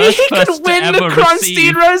win the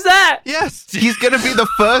Kronstein Rosette. Yes, he's going to be the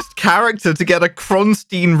first character to get a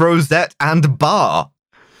Kronstein Rosette and bar.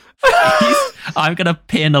 I'm going to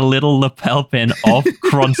pin a little lapel pin of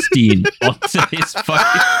Kronstein onto his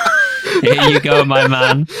fucking... Here you go, my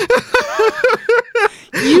man.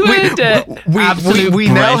 You earned it. We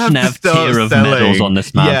now have to start tier of selling, medals on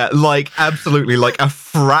this man. Yeah, like, absolutely, like a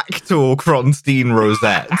fractal Kronstein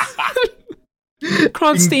Rosette.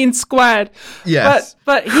 Kronstein squared. Yes.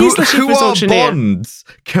 But he's the who are auctioneer. Bonds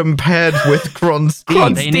compared with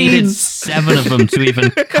Kronstein? They needed 7 of them to even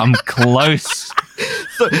come close.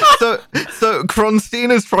 So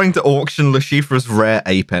Kronstein is trying to auction Le Chiffre's rare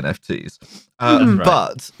ape NFTs.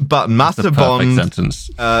 But Master Bond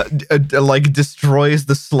like destroys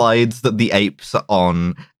the slides that the apes are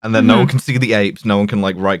on, and then no one can see the apes. No one can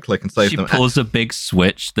like right click and save them. She pulls a big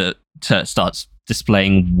switch that starts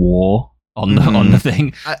displaying war on the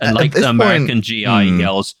thing, and like the American GI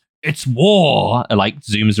yells, "It's war!" and like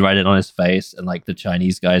zooms right in on his face, and like the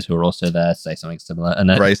Chinese guys who are also there say something similar, and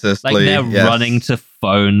then racistly, like they're running to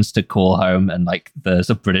phones to call home, and like there's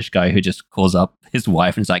a British guy who just calls up his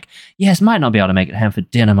wife and is like, "Yes, might not be able to make it home for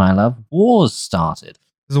dinner, my love. War's started."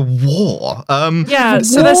 There's a war.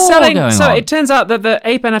 So they're selling. So it turns out that the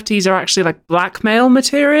ape NFTs are actually like blackmail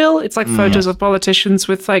material. It's like photos of politicians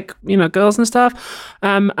with like girls and stuff.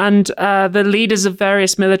 And the leaders of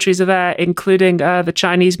various militaries are there, including the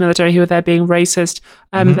Chinese military, who are there being racist.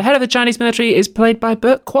 The head of the Chinese military is played by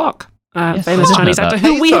Burt Kwok, famous Chinese actor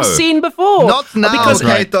who we have seen before. Not now,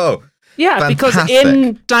 Kato. Yeah, Fantastic. because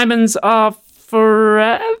in Diamonds Are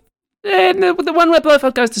for the one where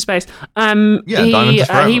Blofeld goes to space. Diamonds is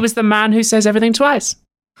Forever. He was the man who says everything twice.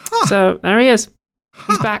 So there he is.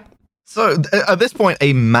 He's back. So at this point,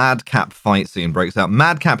 a madcap fight scene breaks out.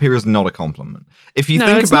 Madcap here is not a compliment. If you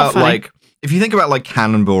think about like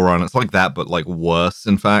Cannonball Run, it's like that, but like worse.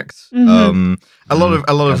 In fact, a lot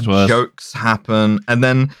of jokes happen, and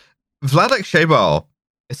then Vladek Sheybal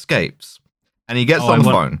escapes, and he gets on the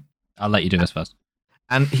phone. I'll let you do this first.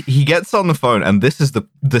 And he gets on the phone, and this is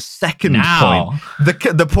the second point,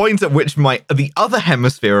 the point at which the other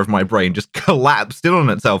hemisphere of my brain just collapsed in on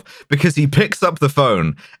itself, because he picks up the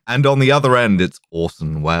phone, and on the other end, it's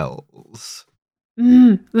Orson Welles.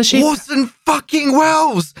 Orson fucking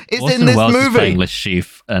Welles is in this movie. Is playing Le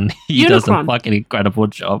Chiffre, and he does a fucking incredible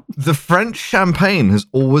job. The French champagne has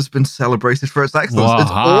always been celebrated for its excellence.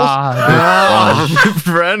 It's awesome.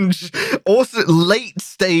 French, late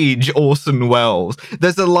stage Orson Welles.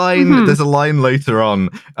 There's a line. There's a line later on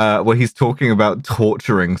where he's talking about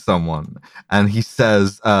torturing someone, and he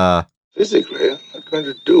says, "Physically, I'm not going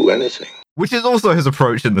to do anything." Which is also his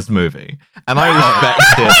approach in this movie. And I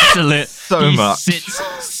respect it so much. He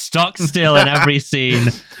sits stock still in every scene.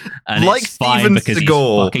 And like it's fine Steven because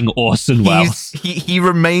Seagal, he's fucking Orson Welles. He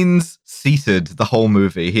remains seated the whole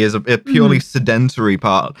movie. He is a purely sedentary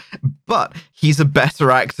part. But he's a better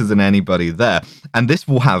actor than anybody there. And this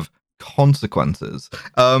will have consequences.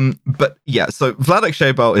 But yeah, so Vladek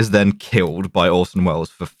Sheybal is then killed by Orson Welles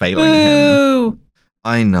for failing him.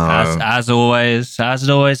 I know. As always, as it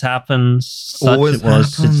always happens, such always it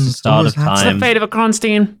was since the start of time. It's the fate of a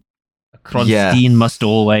Kronstein. A Kronstein must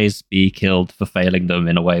always be killed for failing them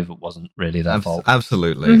in a way that wasn't really their fault.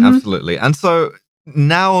 Absolutely, absolutely. And so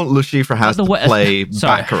now Le Chiffre has to play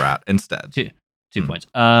Baccarat instead. Two points.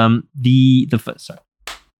 2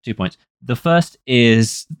 points. The first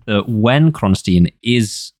is that when Kronstein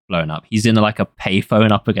is blown up, he's in like a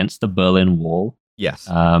payphone up against the Berlin Wall. Yes.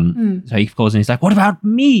 So he calls and he's like, "What about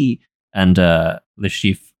me?" And Le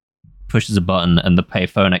Chiffre pushes a button and the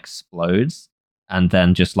payphone explodes. And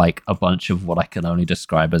then just like a bunch of what I can only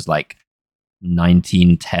describe as like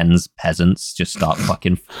 1910s peasants just start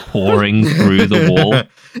fucking pouring through the wall.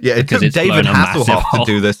 Yeah, it took David Hasselhoff to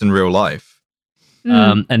do this in real life.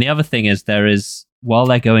 And the other thing is while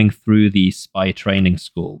they're going through the spy training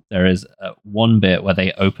school, there is one bit where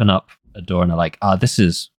they open up a door and are like, this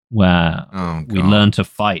is where we learn to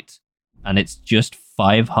fight, and it's just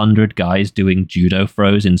 500 guys doing judo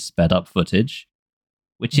throws in sped up footage,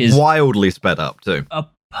 which is wildly sped up too. A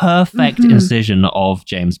perfect incision of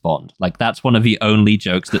James Bond. Like that's one of the only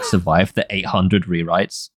jokes that survived the 800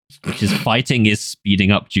 rewrites, which is fighting is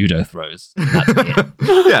speeding up judo throws. That's it.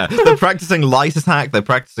 Yeah, they're practicing light attack, they're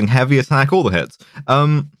practicing heavy attack, all the hits.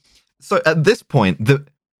 So at this point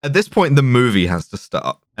the movie has to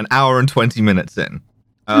start an hour and 20 minutes in.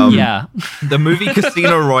 The movie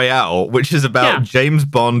Casino Royale, which is about James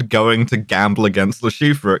Bond going to gamble against Le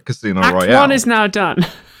Chiffre at Casino Royale. Act 1 is now done.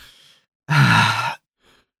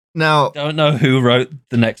 Now, don't know who wrote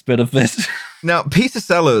the next bit of this. Now, Peter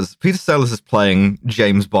Sellers is playing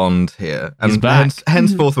James Bond here, and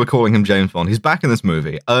henceforth we're calling him James Bond. He's back in this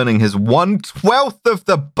movie, earning his 1/12 of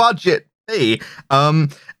the budget fee.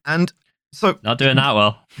 And so not doing that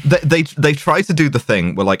well. They try to do the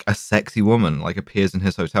thing where like a sexy woman like appears in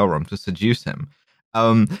his hotel room to seduce him,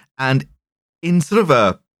 and in sort of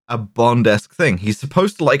a Bond-esque thing, he's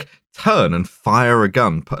supposed to like turn and fire a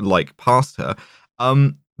gun like past her.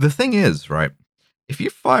 The thing is, right, if you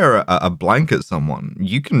fire a blank at someone,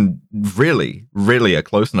 you can really at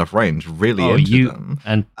close enough range into them.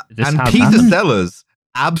 And Peter Sellers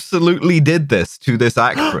absolutely did this to this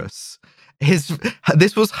actress.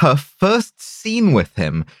 This was her first scene with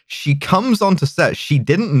him. She comes onto set. She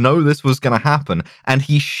didn't know this was going to happen, and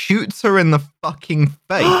he shoots her in the fucking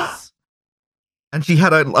face. And she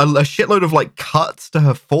had a shitload of like cuts to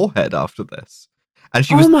her forehead after this. And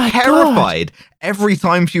she was terrified every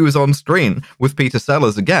time she was on screen with Peter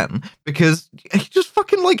Sellers again, because he just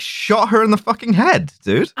fucking like shot her in the fucking head,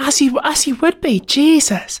 dude. As he would be.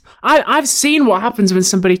 Jesus. I've seen what happens when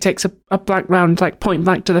somebody takes a blank round like point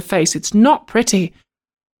blank to the face. It's not pretty.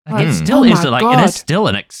 Like, it still is like it is still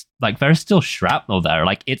there is still shrapnel there.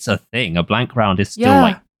 Like it's a thing. A blank round is still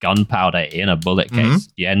like gunpowder in a bullet case.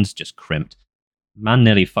 The end's just crimped. Man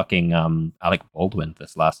nearly fucking Alec Baldwin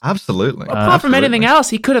this last. Absolutely. Apart from anything else,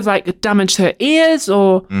 he could have like damaged her ears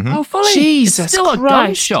or fully. Jesus it's still Christ. A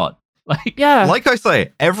gunshot. Like I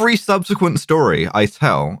say, every subsequent story I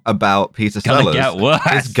tell about Peter Sellers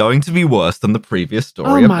is going to be worse than the previous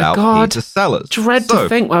story about Peter Sellers. Dread to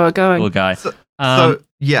think where we're going. Cool guy. So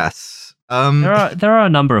yes, There are a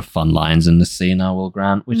number of fun lines in the scene, I will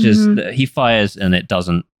grant, which is that he fires and it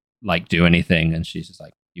doesn't like do anything, and she's just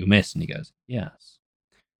like, "You miss," and he goes, "Yes."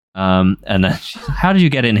 And then she's like, "How did you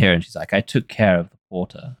get in here?" And she's like, "I took care of the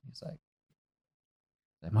porter." He's like,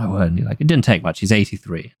 "My word," and he's like, "It didn't take much. He's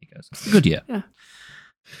 83." He goes, "It's a good year." Yeah.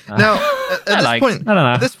 Now,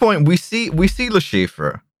 at this point, we see Le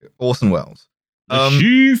Chiffre, Orson Welles.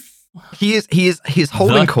 He is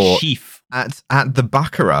holding court at the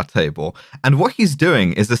baccarat table, and what he's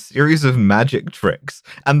doing is a series of magic tricks.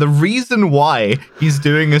 And the reason why he's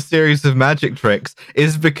doing a series of magic tricks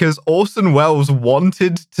is because Orson Welles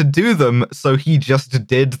wanted to do them, so he just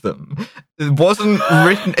did them. It wasn't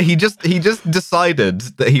written. He just decided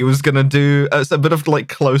that he was going to do a bit of like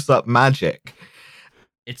close-up magic.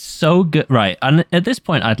 It's so good, right? And at this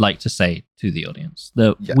point, I'd like to say to the audience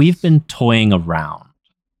that we've been toying around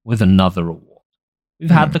with another award. We've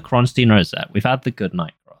had the Kronstein Rosette, we've had the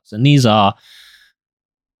Goodnight Cross, and these are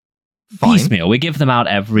piecemeal. We give them out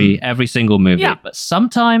every single movie, but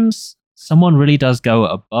sometimes someone really does go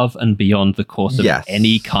above and beyond the course of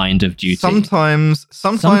any kind of duty. Sometimes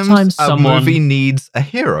a movie needs a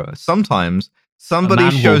hero. Sometimes somebody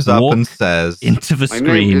shows up and says, into the screen.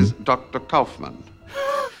 My name is Dr. Kaufman.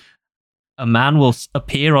 A man will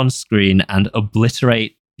appear on screen and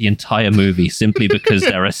obliterate the entire movie simply because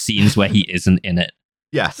there are scenes where he isn't in it.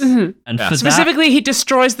 Yes. Mm-hmm. And for specifically, he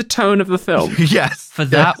destroys the tone of the film. Yes. For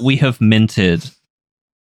that, we have minted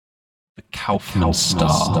the Kaufman Star.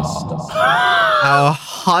 Our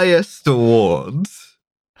highest award.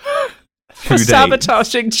 For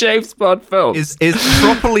sabotaging James Bond films. Is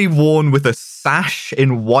properly worn with a sash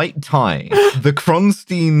in white tie. The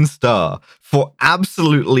Kronstein Star for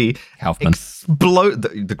absolutely explode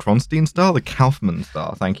the Kronstein Star, the Kaufman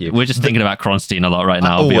Star. Thank you. We're just thinking about Kronstein a lot right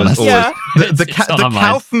now. I'll always, be honest. Yeah. The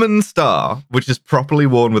Kaufman Star, which is properly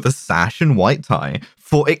worn with a sash and white tie,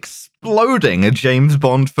 for exploding a James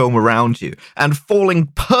Bond film around you and falling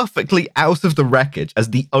perfectly out of the wreckage as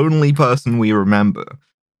the only person we remember.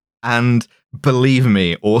 And believe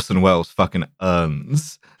me, Orson Welles fucking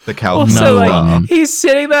earns the Kaufman Star. He's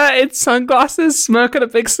sitting there in sunglasses, smoking a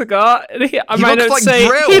big cigar, and he looks like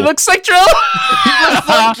Drill. He looks like Drill. He looks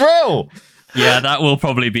like Drill. Yeah, that will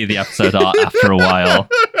probably be the episode art after a while.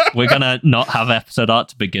 We're gonna not have episode art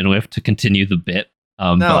to begin with to continue the bit.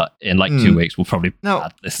 But in like 2 weeks, we'll probably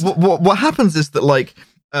add this. What happens is that like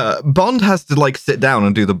Bond has to like sit down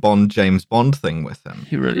and do the Bond James Bond thing with him.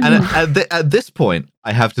 He really and at this point,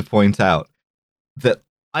 I have to point out that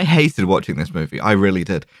I hated watching this movie. I really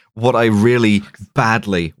did. What I really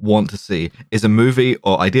badly want to see is a movie,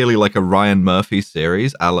 or ideally like a Ryan Murphy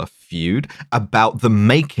series, a la Feud, about the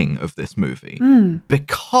making of this movie.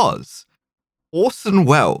 Because Orson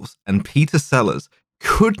Welles and Peter Sellers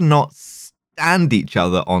could not stand each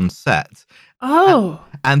other on set.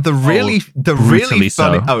 And the really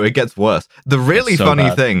funny it gets worse. The really funny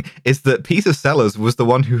thing is that Peter Sellers was the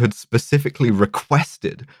one who had specifically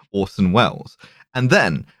requested Orson Welles. And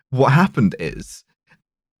then what happened is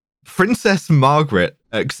Princess Margaret,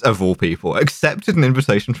 of all people, accepted an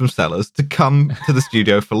invitation from Sellers to come to the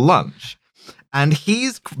studio for lunch. And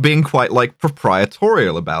he's being quite like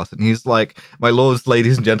proprietorial about it. And he's like, "My lords,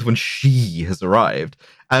 ladies and gentlemen, she has arrived."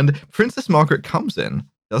 And Princess Margaret comes in,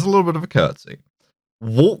 does a little bit of a curtsy,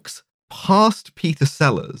 walks past Peter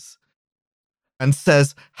Sellers and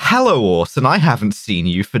says, "Hello, Orson, I haven't seen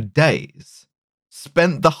you for days."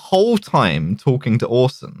 Spent the whole time talking to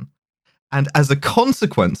Orson. And as a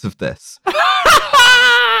consequence of this,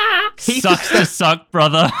 sucks to suck,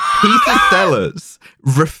 brother. Peter Sellers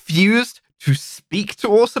refused to speak to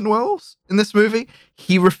Orson Welles in this movie.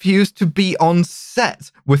 He refused to be on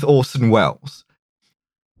set with Orson Welles.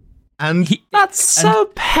 And that's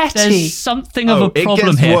so petty. There's something of a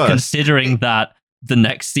problem here, considering that the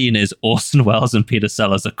next scene is Orson Welles and Peter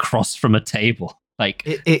Sellers across from a table. Like,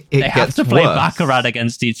 they have to play Baccarat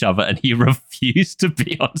against each other, and he refused to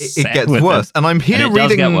be on set. It gets with worse. them. And I'm here and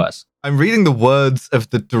reading. I'm reading the words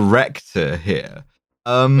of the director here.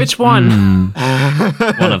 Which one?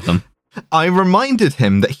 One of them. I reminded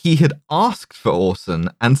him that he had asked for Orson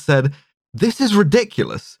and said, "This is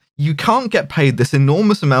ridiculous. You can't get paid this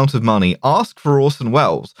enormous amount of money, ask for Orson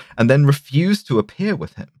Welles, and then refuse to appear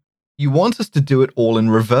with him. You want us to do it all in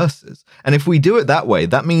reverses. And if we do it that way,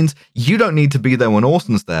 that means you don't need to be there when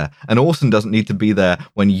Orson's there, and Orson doesn't need to be there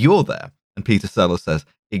when you're there." And Peter Sellers says,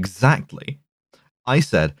 "Exactly." I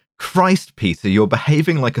said, "Christ, Peter, you're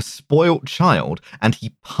behaving like a spoilt child," and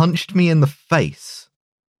he punched me in the face.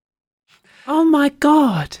 Oh my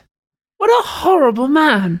God. What a horrible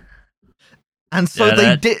man. And so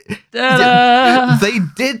they did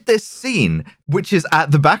this scene, which is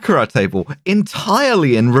at the Baccarat table,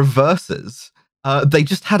 entirely in reverses. They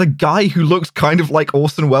just had a guy who looked kind of like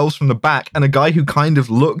Orson Welles from the back and a guy who kind of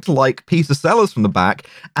looked like Peter Sellers from the back,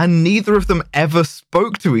 and neither of them ever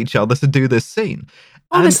spoke to each other to do this scene.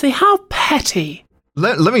 Honestly, how petty.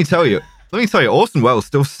 Let me tell you, Orson Welles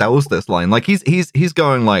still sells this line. Like he's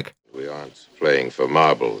going like, "We aren't playing for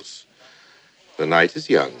marbles. The night is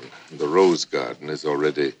young. The rose garden is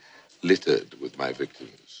already littered with my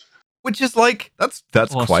victims." Which is like, that's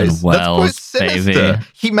Orson quite sinister. Baby.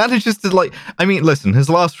 He manages to listen, his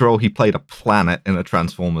last role, he played a planet in a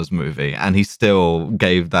Transformers movie, and he still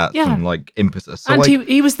gave that some impetus. So, and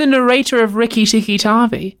he was the narrator of Rikki Tikki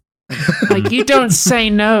Tavi. Like, you don't say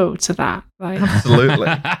no to that. Like.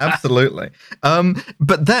 Absolutely.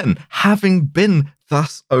 But then, having been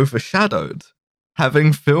thus overshadowed,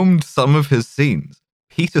 having filmed some of his scenes,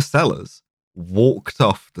 Peter Sellers walked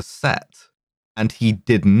off the set, and he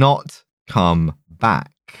did not come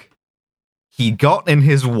back. He got in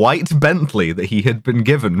his white Bentley that he had been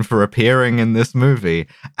given for appearing in this movie,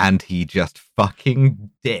 and he just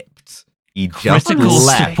fucking dipped. He just critical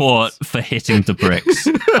left. Support for hitting the bricks.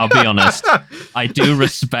 I'll be honest. I do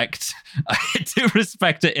respect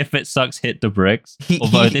it if it sucks, hit the bricks.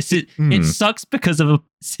 It sucks because of a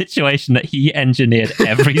situation that he engineered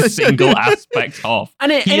every single aspect of.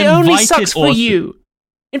 And it only sucks for you.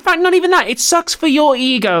 In fact, not even that. It sucks for your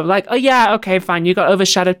ego. Like, oh yeah, okay, fine, you got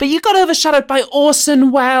overshadowed. But you got overshadowed by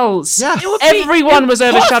Orson Welles. Yeah. Everyone was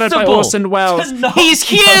overshadowed by Orson Welles. He's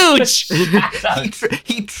huge!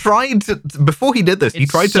 he tried to, before he did this, he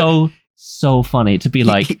tried to... So funny to be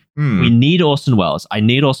like, we need Orson Welles. I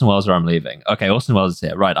need Orson Welles or I'm leaving. Okay, Orson Welles is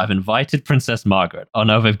here. Right, I've invited Princess Margaret. Oh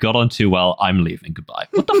no, they've got on too well. I'm leaving. Goodbye.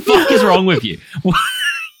 What the fuck is wrong with you?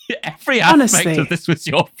 Every aspect of this was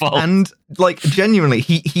your fault. And like, genuinely,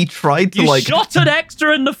 he tried to you shot an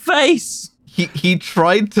extra in the face. He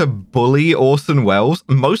tried to bully Orson Welles,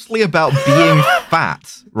 mostly about being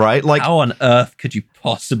fat, right? Like, how on earth could you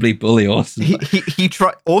possibly bully Orson? He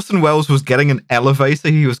tried. Orson Welles was getting an elevator.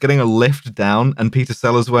 He was getting a lift down, and Peter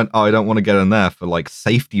Sellers went, "Oh, I don't want to get in there for like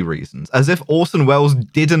safety reasons," as if Orson Welles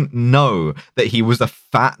didn't know that he was a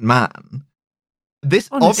fat man. This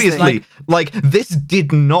obviously, this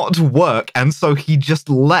did not work, and so he just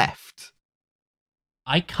left.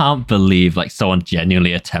 I can't believe someone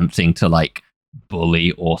genuinely attempting to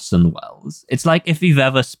bully Orson Welles. It's like if you've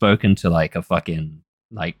ever spoken to a fucking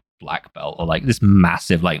black belt or this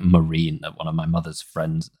massive Marine that one of my mother's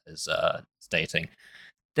friends is dating.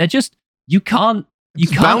 They're just you can't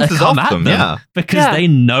come at them because they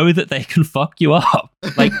know that they can fuck you up.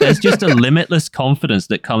 There's just a limitless confidence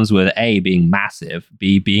that comes with A, being massive,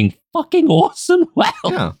 B, being fucking Orson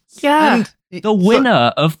Welles. Yeah. And the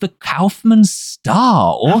winner of the Kaufman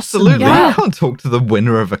Star. Absolutely. You can't talk to the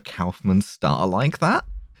winner of a Kaufman Star like that.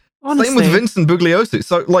 Honestly. Same with Vincent Bugliosi.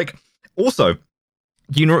 So, also,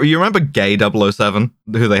 you remember Gay 007,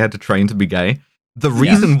 who they had to train to be gay? The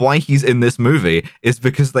reason why he's in this movie is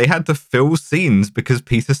because they had to fill scenes because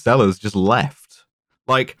Peter Sellers just left.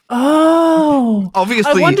 Obviously,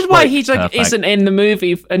 I wondered why he isn't in the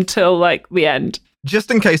movie until the end.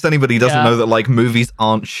 Just in case anybody doesn't know that movies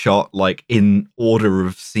aren't shot in order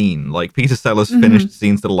of scene. Peter Sellers finished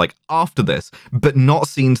scenes that are after this, but not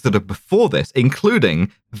scenes that are before this,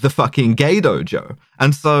 including the fucking gay dojo.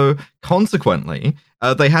 And so consequently,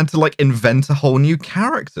 they had to invent a whole new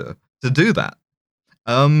character to do that.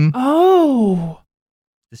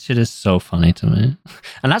 This shit is so funny to me.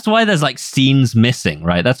 And that's why there's scenes missing,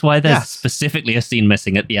 right? That's why there's specifically a scene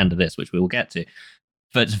missing at the end of this, which we will get to.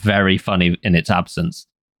 But it's very funny in its absence.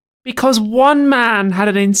 Because one man had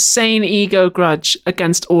an insane ego grudge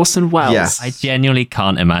against Orson Welles. Yes. I genuinely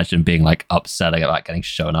can't imagine being upset about getting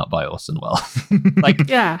shown up by Orson Welles.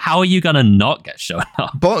 How are you gonna not get shown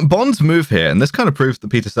up? Bond's move here, and this kind of proves that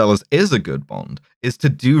Peter Sellers is a good Bond, is to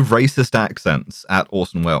do racist accents at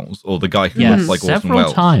Orson Welles, or the guy who looks like Orson Welles.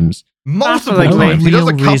 Several times. Multiple times. He does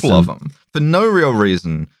a couple of them for no real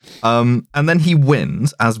reason. And then he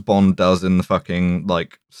wins, as Bond does in the fucking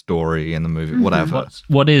story in the movie, whatever.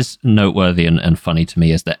 What is noteworthy and funny to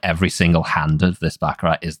me is that every single hand of this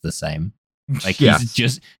Baccarat is the same.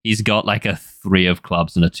 He's got a 3 of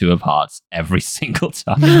clubs and a 2 of hearts every single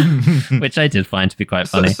time, which I did find to be quite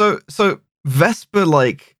funny. So Vesper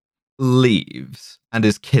leaves and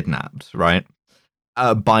is kidnapped, right?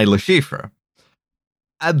 By Le Chiffre.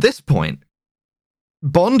 At this point,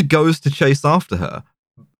 Bond goes to chase after her,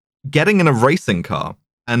 getting in a racing car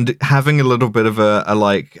and having a little bit of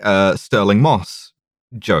a Sterling Moss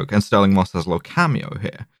joke. And Sterling Moss has a little cameo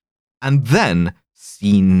here. And then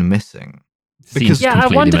scene missing. Because I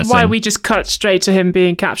wondered missing. why we just cut straight to him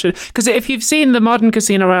being captured. Because if you've seen the modern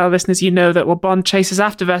Casino Royale, listeners, you know that Bond chases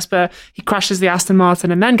after Vesper, he crashes the Aston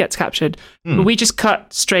Martin and then gets captured. But we just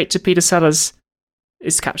cut straight to Peter Sellers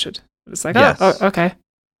is captured. It's like, Yes. oh, okay.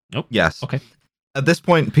 Nope. Yes. Okay. At this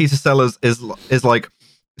point, Peter Sellers is like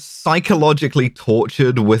psychologically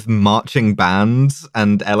tortured with marching bands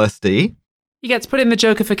and LSD. He gets put in the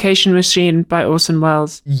Jokerification machine by Orson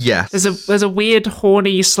Welles. Yes. There's a weird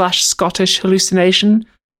horny / Scottish hallucination.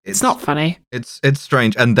 It's not funny. It's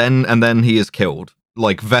strange. And then he is killed.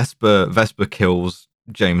 Like Vesper kills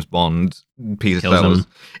James Bond, Peter Kills Sellers, him.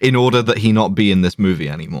 in order that he not be in this movie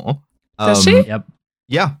anymore. Does she? Yep.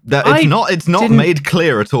 Yeah, it's not didn't- made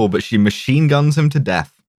clear at all, but she machine guns him to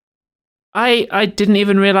death. I didn't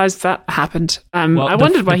even realize that happened. Well, I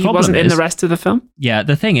wondered why the he wasn't problem in the is- rest of the film. Yeah,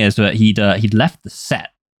 the thing is that he'd left the set,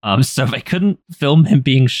 so they couldn't film him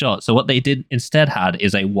being shot. So what they did instead had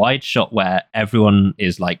is a wide shot where everyone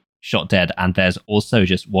is like shot dead, and there's also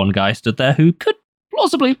just one guy stood there who could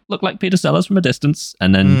plausibly look like Peter Sellers from a distance,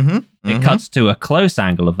 and then it cuts to a close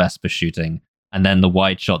angle of Vesper shooting, and then the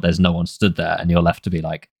wide shot, there's no one stood there, and you're left to be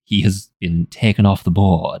like, he has been taken off the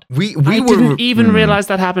board. We didn't even realize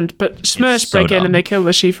that happened, but Smersh so break in dumb. and they kill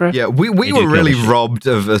the Schiffer. Yeah, we They do were kill really the shit. robbed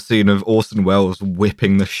of a scene of Orson Welles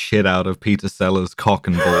whipping the shit out of Peter Sellers' cock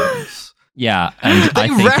and balls. Yeah, and They I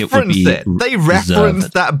think it would reference be it. They reference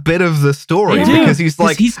deserved. that bit of the story They do, because he's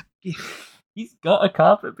like, he's got a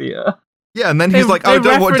carpet beer. yeah, and then They, he's like, they oh,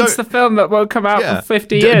 don't reference the film that won't come out for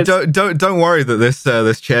 50 years. Don't worry that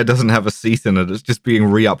this chair doesn't have a seat in it. It's just being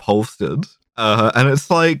reupholstered. And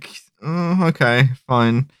it's like, okay,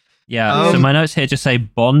 fine. Yeah, so my notes here just say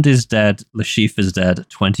Bond is dead, Le Chiffre's dead,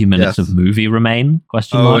 20 minutes Yes. of movie remain?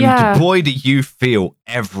 Question Oh, mark. Yeah. boy, do you feel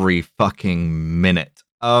every fucking minute.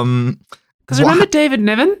 Because remember David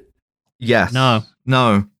Niven? Yes. No.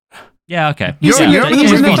 Yeah, okay. He's You in- remember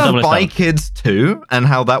he's the in the movie film. Spy Kids 2 and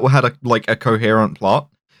how that had a coherent plot?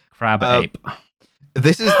 Crab ape.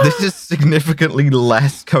 This is significantly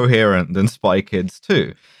less coherent than Spy Kids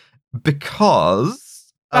 2 because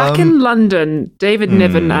Back in London, David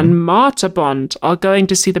Niven and Marta Bond are going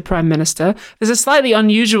to see the Prime Minister. There's a slightly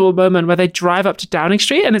unusual moment where they drive up to Downing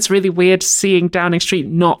Street, and it's really weird seeing Downing Street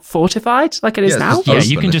not fortified like it is now. Yeah,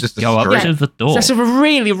 you can just go up to the door. It's sort of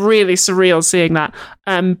really, really surreal seeing that.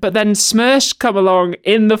 But then Smersh come along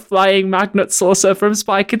in the flying magnet saucer from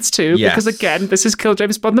Spy Kids 2, Yes. because again, this is Kill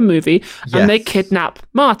James Bond the movie, and they kidnap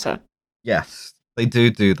Marta. Yes, they do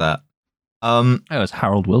that. It was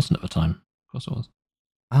Harold Wilson at the time. Of course it was.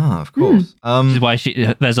 Of course. This is why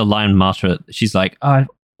there's a line Marta, she's like, oh,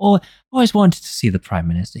 I always wanted to see the Prime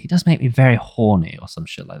Minister. He does make me very horny or some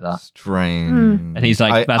shit like that. Strange. And he's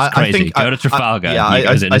like, that's crazy. Go to Trafalgar.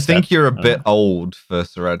 I think you're a bit old for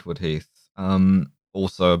Sir Edward Heath.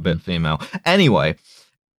 Also a bit female. Anyway,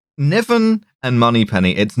 Niven and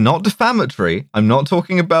Moneypenny, it's not defamatory. I'm not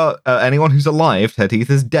talking about anyone who's alive. Ted Heath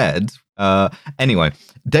is dead. Anyway,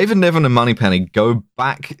 David Niven and Moneypenny go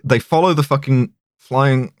back. They follow the fucking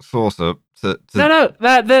flying saucer to No,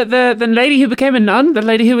 the lady who became a nun, the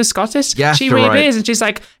lady who was Scottish, Yes, she you're reappears right. and she's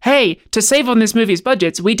like, hey, to save on this movie's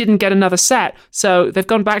budgets, we didn't get another set, so they've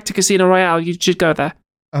gone back to Casino Royale, you should go there.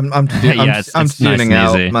 I'm Yeah, it's nice tuning and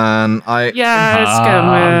out, easy. man. Yeah, it's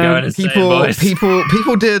I'm going to say, boys.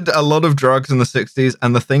 people did a lot of drugs in the 60s,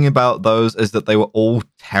 and the thing about those is that they were all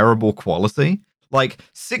terrible quality. Like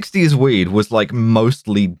 60s weed was like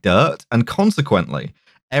mostly dirt, and consequently,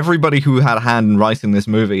 everybody who had a hand in writing this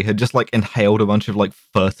movie had just like inhaled a bunch of like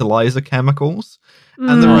fertilizer chemicals,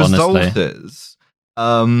 and the result is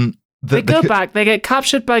they go back, they get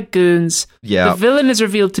captured by goons. Yeah. The villain is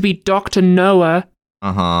revealed to be Dr. Noah.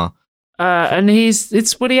 And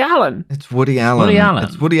it's Woody Allen. It's Woody Allen.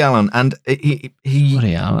 It's Woody Allen, and he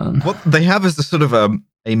Woody Allen. What they have is a sort of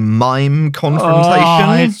a mime confrontation.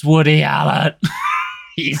 Oh, it's Woody Allen.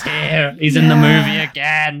 He's here. He's in the movie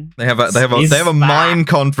again. They have a mime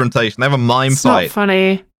confrontation. They have a mime It's fight not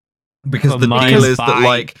funny. because A the mime deal is that fight.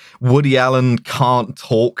 like Woody Allen can't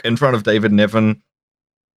talk in front of David Niven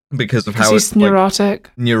because of Because how he's it's like,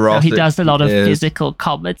 neurotic. neurotic. He does a lot of is. physical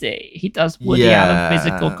comedy. He does Woody Yeah. Allen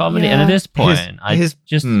physical comedy. Yeah. And at this point, His-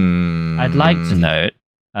 I'd like to note,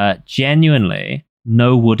 genuinely,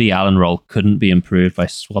 no Woody Allen role couldn't be improved by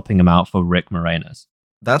swapping him out for Rick Moranis.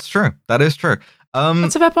 That's true. That is true.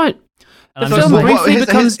 That's a fair point. The I'm film just like- briefly his-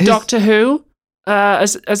 becomes his- Doctor Who,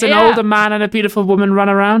 as an Yeah. older man and a beautiful woman run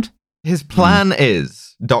around. His plan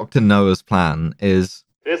is Dr. Noah's plan is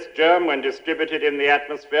This germ, when distributed in the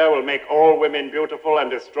atmosphere, will make all women beautiful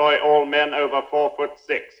and destroy all men over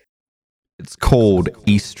 4'6". it's called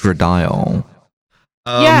estradiol.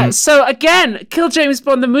 So again, Kill James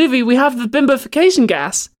Bond the movie, we have the bimbofication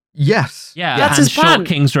gas. Yes. Yeah, that's and his plan. Short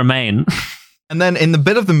Kings Remain. And then in the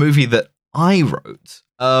bit of the movie that I wrote,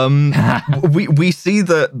 we see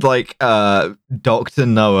that like Dr.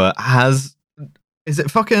 Noah has. Is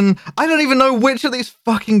it fucking? I don't even know which of these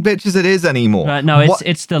fucking bitches it is anymore. Right, no,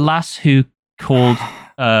 it's the lass who called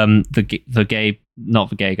the gay, not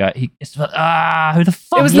the gay guy. Who the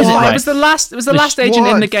fuck it was? It was the last. It was the last agent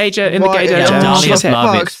in the gay dojo. In the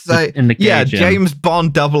gay gym. James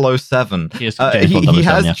Bond 007. He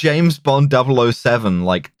has James Bond 007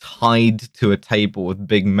 like tied to a table with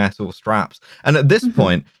big metal straps, and at this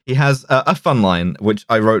point he has a fun line which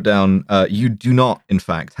I wrote down. You do not, in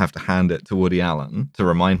fact, have to hand it to Woody Allen to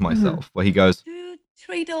remind myself. Where he goes.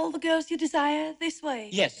 Treat all the girls you desire this way.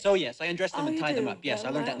 Yes, I undressed them and tied them up. Yes, I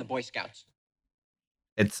learned that in the Boy Scouts.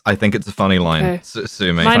 I think it's a funny line. Okay.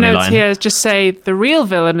 Sue me. My notes here just say the real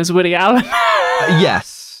villain is Woody Allen.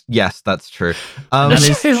 Yes, that's true. That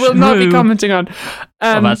is we'll not be commenting on.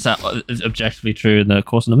 That's objectively true in the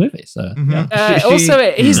course of the movie. So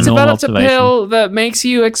also, he's developed a pill that makes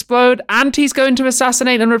you explode, and he's going to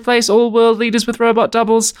assassinate and replace all world leaders with robot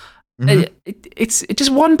doubles. It's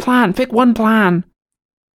just one plan. Pick one plan.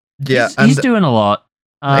 Yeah, he's doing a lot.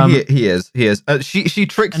 He is. She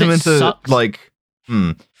tricks him into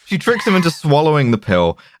she tricks him into swallowing the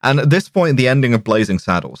pill, and at this point, the ending of Blazing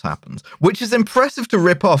Saddles happens, which is impressive to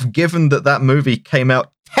rip off, given that movie came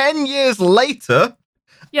out 10 years later.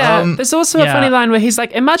 Yeah, there's also a funny line where he's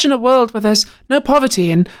like, "Imagine a world where there's no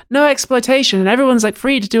poverty and no exploitation, and everyone's like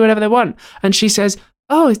free to do whatever they want." And she says,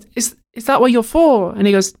 "Oh, is that what you're for?" And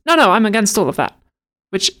he goes, "No, I'm against all of that,"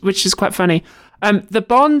 which is quite funny. The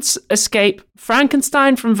Bonds escape.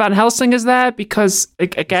 Frankenstein from Van Helsing is there because,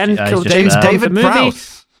 again, killed James Bond David the movie.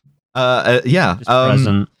 Prowse.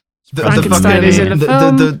 Frankenstein is in the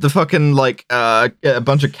film. The fucking like a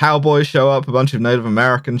bunch of cowboys show up, a bunch of Native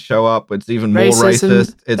Americans show up. It's even more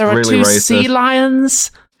racist. It's there really are two racist. sea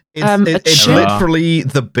lions. It's literally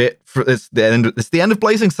the bit. It's the end. It's the end of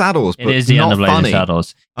Blazing Saddles. But it is the end of Blazing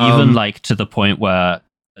Saddles. Even like to the point where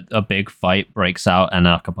a big fight breaks out and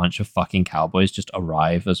like a bunch of fucking cowboys just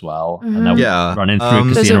arrive as well, and they're running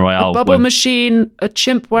through Casino Royale. A bubble machine, a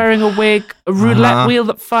chimp wearing a wig, a roulette wheel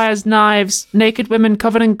that fires knives, naked women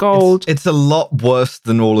covered in gold. It's a lot worse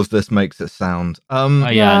than all of this makes it sound.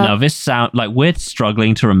 No, this sound like we're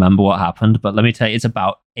struggling to remember what happened, but let me tell you, it's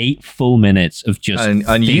about 8 full minutes of just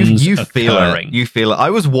and you feel it. You feel it. I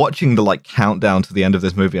was watching the like countdown to the end of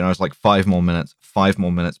this movie, and I was like, 5 more minutes,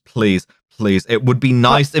 please. It would be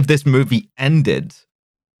nice if this movie ended.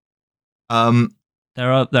 There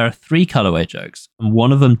are 3 colorway jokes, and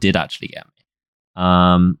one of them did actually get me.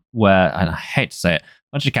 Where, and I hate to say it, a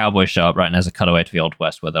bunch of cowboys show up, right, and there's a cutaway to the Old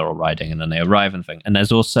West where they're all riding, and then they arrive and thing. And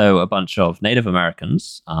there's also a bunch of Native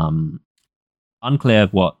Americans, unclear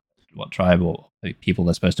what tribe or people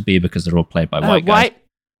they're supposed to be because they're all played by white guys.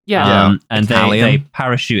 And they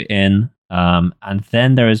parachute in, and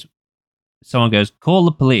then there is someone goes, "Call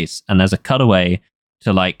the police," and there's a cutaway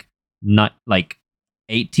to like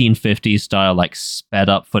 1850s style, like sped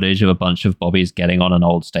up footage of a bunch of bobbies getting on an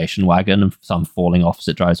old station wagon and some falling off as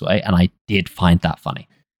it drives away, and I did find that funny.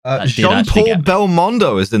 Jean-Paul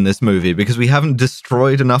Belmondo is in this movie because we haven't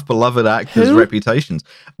destroyed enough beloved actors' reputations.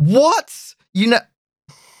 What?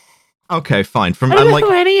 Okay, fine. I don't know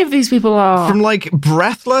who any of these people are. From like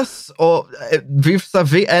Breathless or Vive sa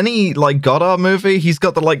vie, any like Godard movie, he's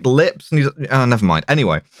got the like lips and he's never mind.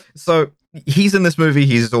 Anyway, so he's in this movie.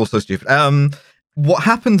 He's also stupid. What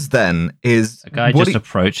happens then is a guy just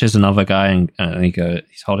approaches another guy and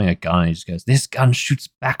he's holding a gun and he just goes, "This gun shoots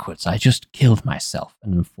backwards. I just killed myself,"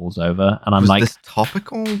 and then falls over. And I'm like, "This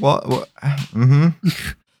topical? What?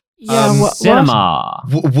 Cinema."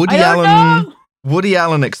 Woody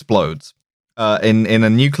Allen explodes in a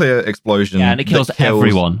nuclear explosion. Yeah, and it kills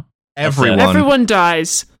everyone. Everyone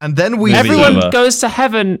dies. And then everyone goes to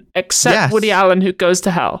heaven except Woody Allen, who goes to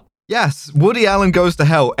hell. Yes, Woody Allen goes to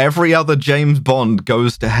hell. Every other James Bond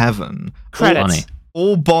goes to heaven. Credits.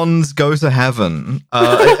 All Bonds go to heaven.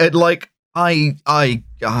 I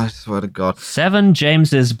swear to God. 7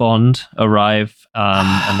 Jameses Bond arrive,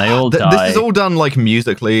 and they all die. This is all done like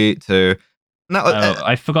musically too. No,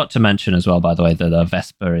 I forgot to mention as well, by the way, that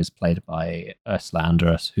Vesper is played by Ursula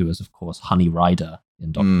Andress, who was, of course, Honey Rider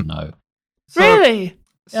in Doctor No. Really?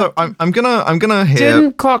 So I'm gonna hear.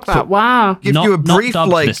 Didn't clock that. Wow. Give you a brief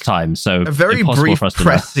like this time, so a very brief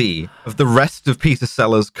précis of the rest of Peter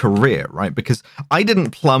Sellers' career, right? Because I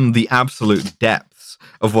didn't plumb the absolute depths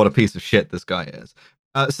of what a piece of shit this guy is.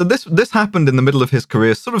 So this happened in the middle of his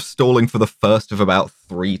career, sort of stalling for the first of about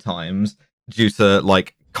 3 times due to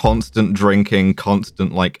like constant drinking,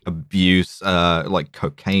 constant like abuse, like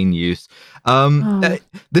cocaine use.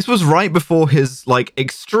 This was right before his like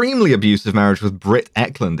extremely abusive marriage with Britt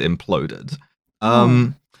Ekland imploded.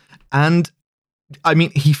 And I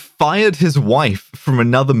mean, he fired his wife from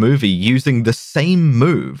another movie using the same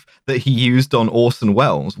move that he used on Orson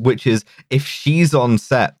Welles, which is if she's on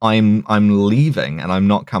set, I'm leaving and I'm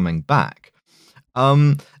not coming back.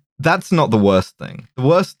 That's not the worst thing. The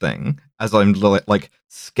worst thing, as I'm like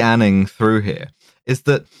scanning through here, is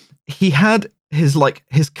that he had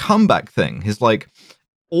his comeback thing, his like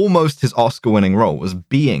almost his Oscar-winning role was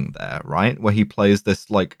Being There, right? Where he plays this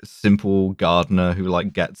like simple gardener who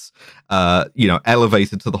like gets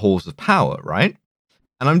elevated to the halls of power, right?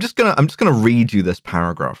 And I'm just gonna read you this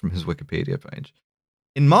paragraph from his Wikipedia page.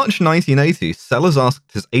 In March 1980, Sellers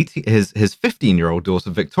asked his 15-year-old daughter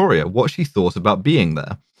Victoria what she thought about Being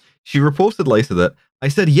There. She reported later that, I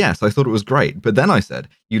said yes, I thought it was great, but then I said,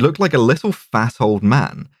 you look like a little fat old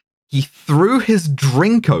man. He threw his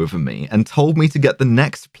drink over me and told me to get the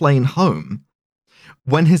next plane home.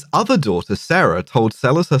 When his other daughter, Sarah, told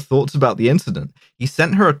Sellers her thoughts about the incident, he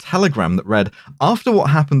sent her a telegram that read, after what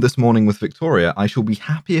happened this morning with Victoria, I shall be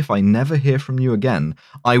happy if I never hear from you again.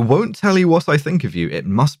 I won't tell you what I think of you. It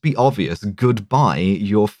must be obvious. Goodbye,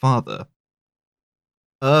 your father.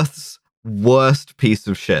 Earth's worst piece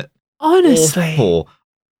of shit. Honestly.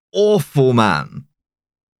 Awful man.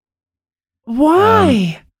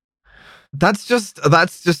 Why? That's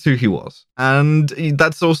just who he was, and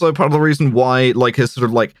that's also part of the reason why, like, his sort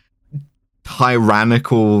of like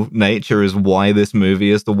tyrannical nature is why this movie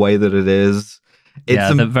is the way that it is.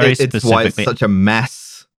 It's why it's such a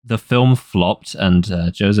mess. The film flopped, and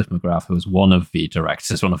Joseph McGrath, who was one of the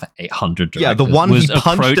directors, one of 800 directors, the one he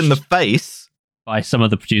punched in the face by some of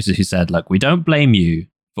the producers who said, "Look, we don't blame you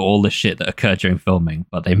for all the shit that occurred during filming,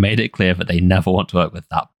 but they made it clear that they never want to work with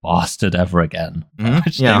that bastard ever again,"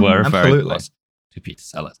 which they were very close to Peter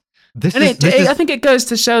Sellers. I think it goes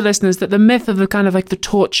to show listeners that the myth of the kind of like the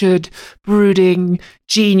tortured, brooding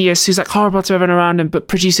genius who's like horrible to everyone around him but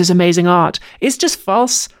produces amazing art is just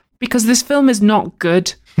false, because this film is not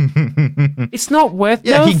good. It's not worth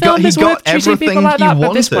he got treating people like that,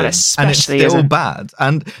 but this one and especially it's still isn't. bad.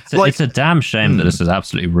 And it's a damn shame that this has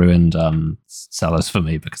absolutely ruined Sellers for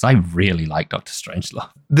me, because I really like Dr. Strangelove.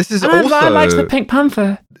 I liked the Pink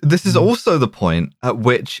Panther. This is also the point at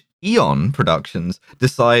which Eon Productions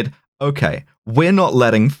decide, okay, we're not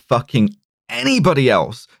letting fucking anybody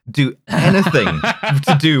else do anything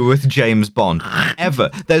to do with James Bond ever.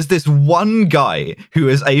 There's this one guy who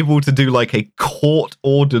is able to do like a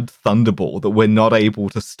court-ordered thunderball that we're not able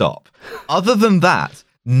to stop. Other than that,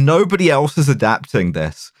 nobody else is adapting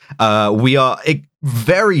this. We are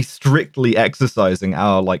very strictly exercising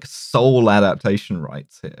our like sole adaptation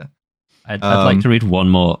rights here. I'd like to read one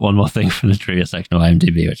more thing from the trivia section of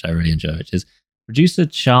IMDb, which I really enjoy, which is producer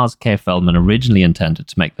Charles K. Feldman originally intended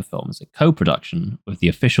to make the film as a co-production with the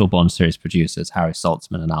official Bond series producers Harry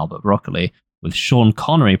Saltzman and Albert Broccoli, with Sean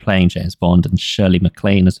Connery playing James Bond and Shirley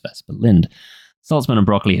MacLaine as Vesper Lynd. Saltzman and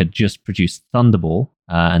Broccoli had just produced Thunderball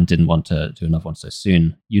and didn't want to do another one so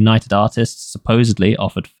soon. United Artists supposedly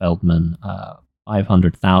offered Feldman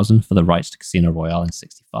 $500,000 for the rights to Casino Royale in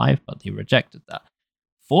 '65, but he rejected that.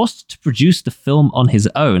 Forced to produce the film on his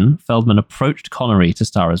own, Feldman approached Connery to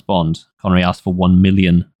star as Bond. Connery asked for $1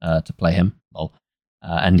 million to play him,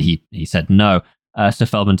 and he said no. So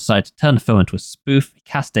Feldman decided to turn the film into a spoof. He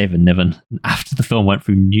cast David Niven, and after the film went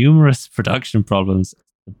through numerous production problems,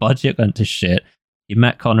 the budget went to shit. He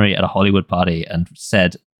met Connery at a Hollywood party and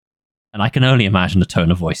said, and I can only imagine the tone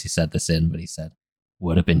of voice he said this in, but he said,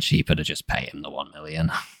 would have been cheaper to just pay him the $1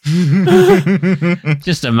 million.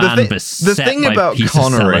 Just a man beset the thing by about Peter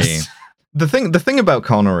Connery. Sellers. The thing about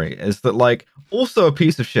Connery is that, like, also a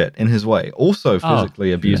piece of shit in his way, also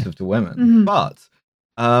physically abusive to women. Mm-hmm. But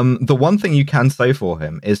the one thing you can say for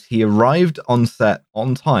him is he arrived on set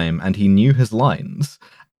on time and he knew his lines.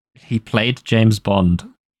 He played James Bond.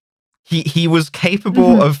 He was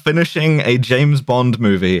capable of finishing a James Bond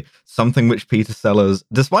movie, something which Peter Sellers,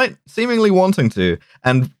 despite seemingly wanting to,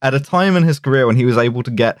 and at a time in his career when he was able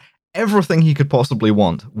to get everything he could possibly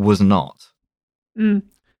want, was not.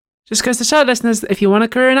 Just goes to show listeners that if you want a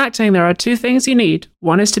career in acting, there are two things you need.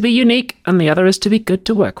 One is to be unique, and the other is to be good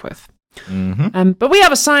to work with. But we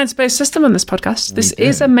have a science-based system on this podcast. This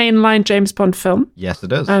is a mainline James Bond film. Yes,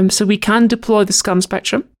 it is. So we can deploy the SCUM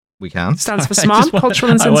spectrum. We can. Stands for SMART,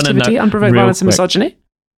 cultural insensitivity, unprovoked violence and misogyny.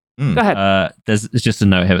 Go ahead. There's just a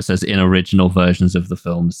note here that says, in original versions of the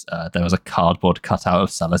films, there was a cardboard cutout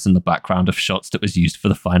of Sellers in the background of shots that was used for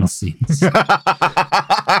the final scenes.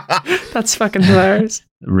 That's fucking hilarious.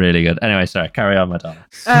 Really good. Anyway, sorry, carry on, my darling.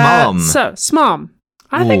 Smom.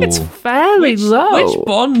 I think it's fairly low. Which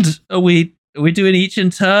Bond are we doing each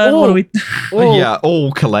in turn? What are we? Yeah,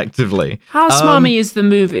 all collectively. How smarmy is the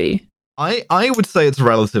movie? I would say it's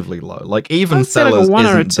relatively low. Like even I'd say like Sellers a 1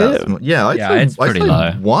 or a isn't 2. that yeah, it's pretty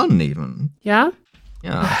low. 1 even. Yeah?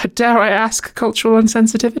 Yeah. Dare I ask cultural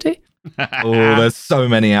insensitivity? Oh, there's so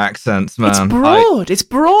many accents, man. It's broad. It's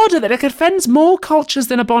broader. That it offends more cultures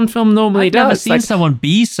than a Bond film normally I've does. never seen someone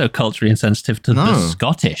be so culturally insensitive to the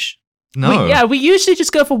Scottish. No. We usually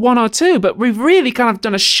just go for 1 or 2, but we've really kind of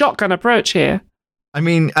done a shotgun approach here. I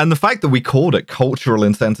mean, and the fact that we called it cultural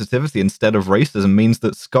insensitivity instead of racism means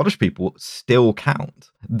that Scottish people still count.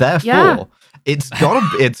 Therefore, it's gotta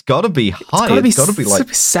be high. It's gotta be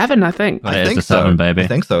like 7, I think. I think it's a 7, so. baby. I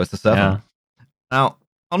think so. It's a 7. Yeah. Now,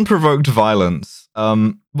 unprovoked violence.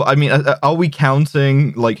 I mean, are we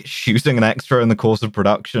counting like shooting an extra in the course of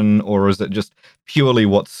production, or is it just purely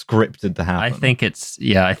what's scripted to happen? I think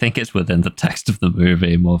it's within the text of the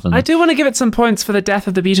movie more than. I do want to give it some points for the death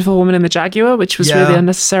of the beautiful woman in the Jaguar, which was really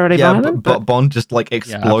unnecessarily violent. But Bond just like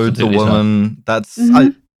explodes a woman. So. That's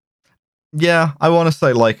I want to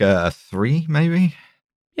say like a 3, maybe.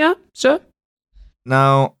 Yeah, sure.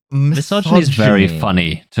 Now, misogyny is very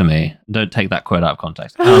funny to me. Don't take that quote out of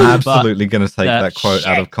context. I'm absolutely going to take that quote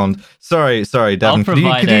out of context. Sorry, Devin. Could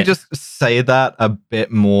you just say that a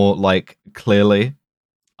bit more like clearly?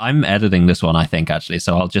 I'm editing this one, I think, actually,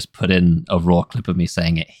 so I'll just put in a raw clip of me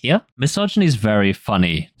saying it here. Misogyny is very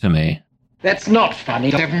funny to me. That's not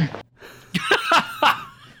funny, Devin.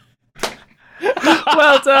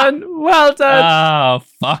 Well done. Oh,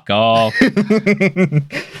 fuck off.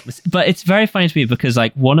 But it's very funny to me because,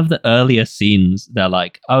 like, one of the earlier scenes, they're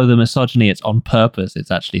like, oh, the misogyny, it's on purpose.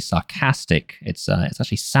 It's actually sarcastic. It's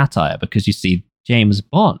actually satire because you see James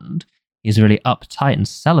Bond, he's really uptight and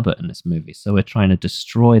celibate in this movie. So we're trying to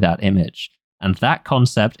destroy that image. And that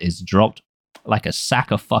concept is dropped like a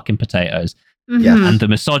sack of fucking potatoes. Yeah. And the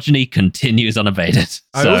misogyny continues unabated.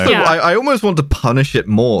 I almost want to punish it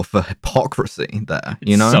more for hypocrisy there,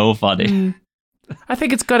 you know? So funny. I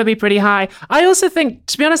think it's got to be pretty high. I also think,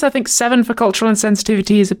 to be honest, I think 7 for cultural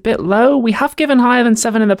insensitivity is a bit low. We have given higher than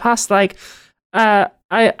 7 in the past. Like, I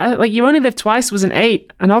like You Only Live Twice was an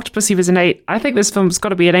 8, and Octopussy was an 8. I think this film's got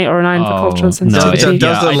to be an 8 or a 9 for cultural insensitivity.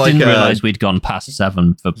 No, I didn't realize we'd gone past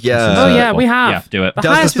 7 for. We have. Yeah, do it. The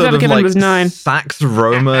highest we've ever given was 9. Sax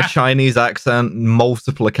Roma Chinese accent,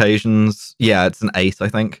 multiple occasions. Yeah, it's an 8, I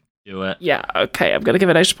think. Do it. Yeah, okay, I'm going to give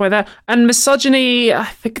it an extra point there. And misogyny, I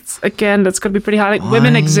think it's, again, that's got to be pretty high. Like,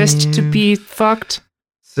 women exist to be fucked.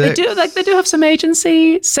 6. They do have some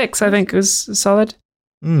agency. 6, I think, is solid.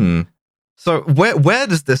 So where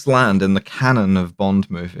does this land in the canon of Bond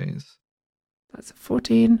movies? That's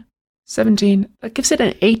 14, 17. That gives it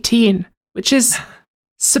an 18, which is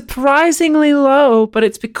surprisingly low, but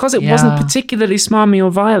it's because it wasn't particularly smarmy or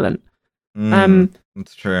violent.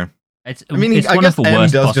 That's true. I guess M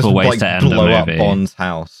does just like blow up Bond's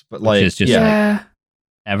house, but like it's just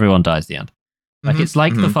everyone dies at the end. Like it's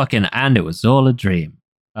like the fucking "and it was all a dream."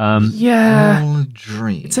 All a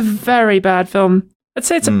dream. It's a very bad film. I'd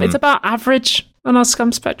say it's about average on our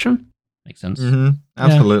scum spectrum. Makes sense.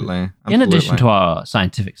 Absolutely. In addition to our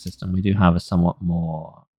scientific system, we do have a somewhat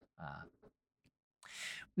more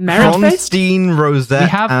merit-based. Kronstein,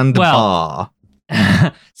 Rosette, and Bar.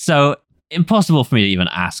 So impossible for me to even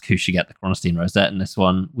ask who should get the Kronstein Rosette in this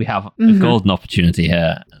one. We have a golden opportunity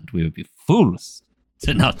here, and we would be fools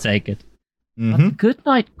to not take it. But the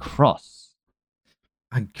Goodnight Cross.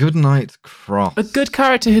 A Goodnight Cross. A good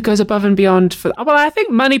character who goes above and beyond for. Well, I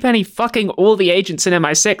think Moneypenny fucking all the agents in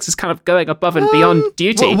MI6 is kind of going above and beyond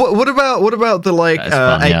duty. What about the like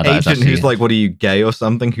agent who's like, what are you, gay or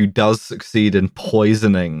something? Who does succeed in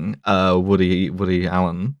poisoning Woody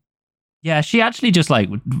Allen? Yeah, she actually just like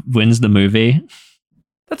wins the movie.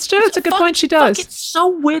 That's true. That's a good point. She does. It's so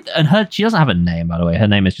weird. And she doesn't have a name, by the way. Her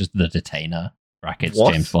name is just the Detainer. Brackets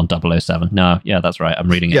What? James Bond 007. No, yeah, that's right. I'm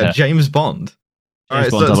reading it. Yeah, here. James Bond. All right,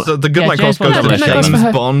 Bond so the Goodnight Cross goes to James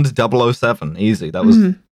Bond 007. Easy. That was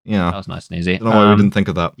that was nice and easy. I don't know why we didn't think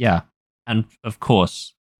of that. Yeah, and of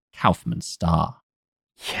course, Kaufman Star.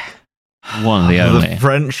 Yeah, one of the only. The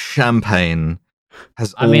French champagne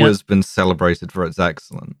has always been celebrated for its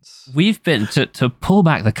excellence. We've been to pull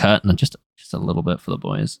back the curtain and just a little bit for the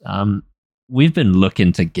boys. We've been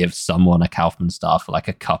looking to give someone a Kaufman Star for like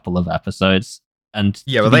a couple of episodes. And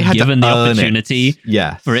they had given the to earn opportunity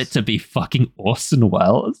it. for it to be fucking Orson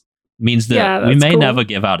Welles. means that we may never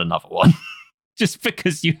give out another one. Just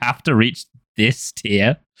because you have to reach this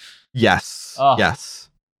tier. Yes. Yes.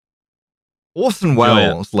 Orson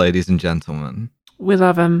Welles, ladies and gentlemen. We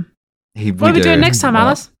love him. What are we doing next time,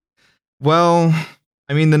 Alice? Well,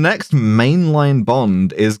 I mean, the next mainline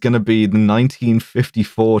Bond is going to be the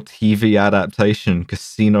 1954 TV adaptation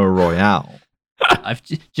Casino Royale.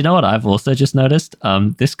 Do you know what I've also just noticed?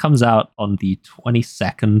 This comes out on the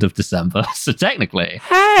 22nd of December, so technically,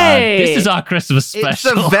 this is our Christmas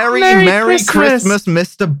special. It's a very Merry Christmas,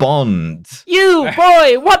 Mr. Bond. You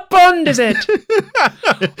boy, what Bond is it?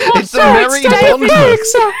 It's a Merry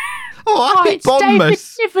Bondmas. Oh, happy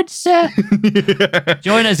Bondmas.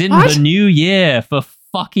 Join us in the new year for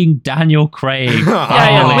fucking Daniel Craig. We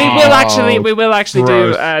will actually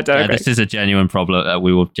do Daniel Craig. This is a genuine problem.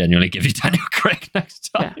 We will genuinely give you Daniel Craig next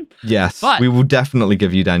time. Yes, we will definitely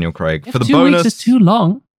give you Daniel Craig. For the 2 bonus, weeks is too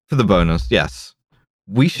long. For the bonus, yes.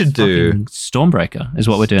 We should do Stormbreaker is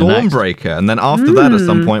what we're doing next. Stormbreaker, and then after that, at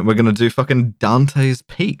some point, we're going to do fucking Dante's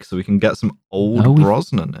Peak, so we can get some old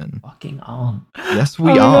Brosnan in. Fucking on. Yes,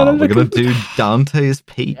 we are. We're going to do Dante's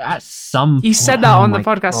Peak. At some point. You said that on the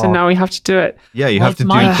podcast, and now we have to do it. Yeah, you have to do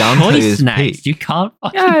Dante's Peak. You can't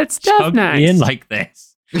fucking it's Dev next. in like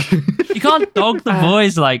this. You can't dog the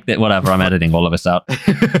boys like that. Whatever, I'm editing all of us out.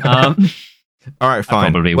 All right, fine.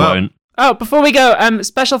 I probably won't. Oh, before we go,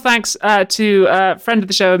 special thanks to friend of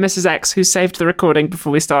the show, Mrs. X, who saved the recording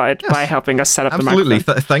before we started by helping us set up the microphone.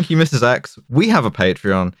 Absolutely. Thank you, Mrs. X. We have a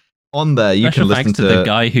Patreon. On there, you can listen to the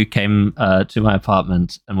guy who came to my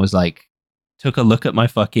apartment and was like, took a look at my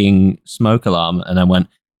fucking smoke alarm and then went,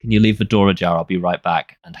 "Can you leave the door ajar? I'll be right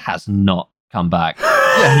back," and has not come back.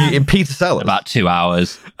 Yeah, Peter Sellers. About 2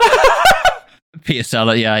 hours. Peter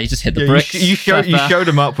Sellers, he just hit the bricks. You showed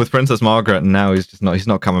him up with Princess Margaret, and now he's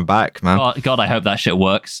not coming back, man. Oh, God, I hope that shit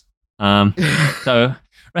works. So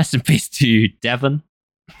rest in peace to Devon.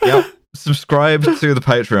 Yep. Subscribe to the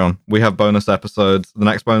Patreon. We have bonus episodes. The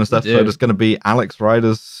next bonus episode is going to be Alex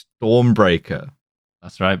Rider's Stormbreaker.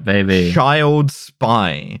 That's right, baby. Child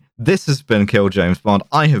Spy. This has been Kill James Bond.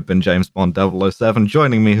 I have been James Bond 007.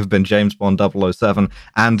 Joining me have been James Bond 007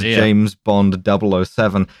 and James Bond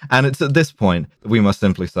 007. And it's at this point that we must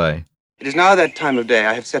simply say, it is now that time of day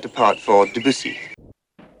I have set apart for Debussy.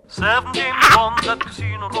 7 James Bonds at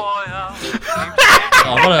Casino Royale.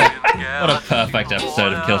 What a perfect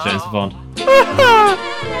episode of Kill James Bond.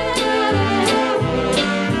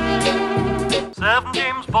 7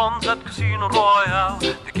 James Bonds at Casino Royale.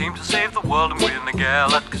 They came to save the world and win the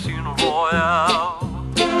gal at Casino Royale.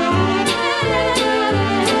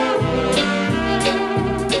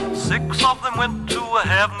 6 of them went to a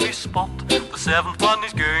heavenly spot. The 7th one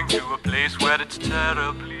is going to a place where it's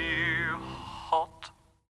terribly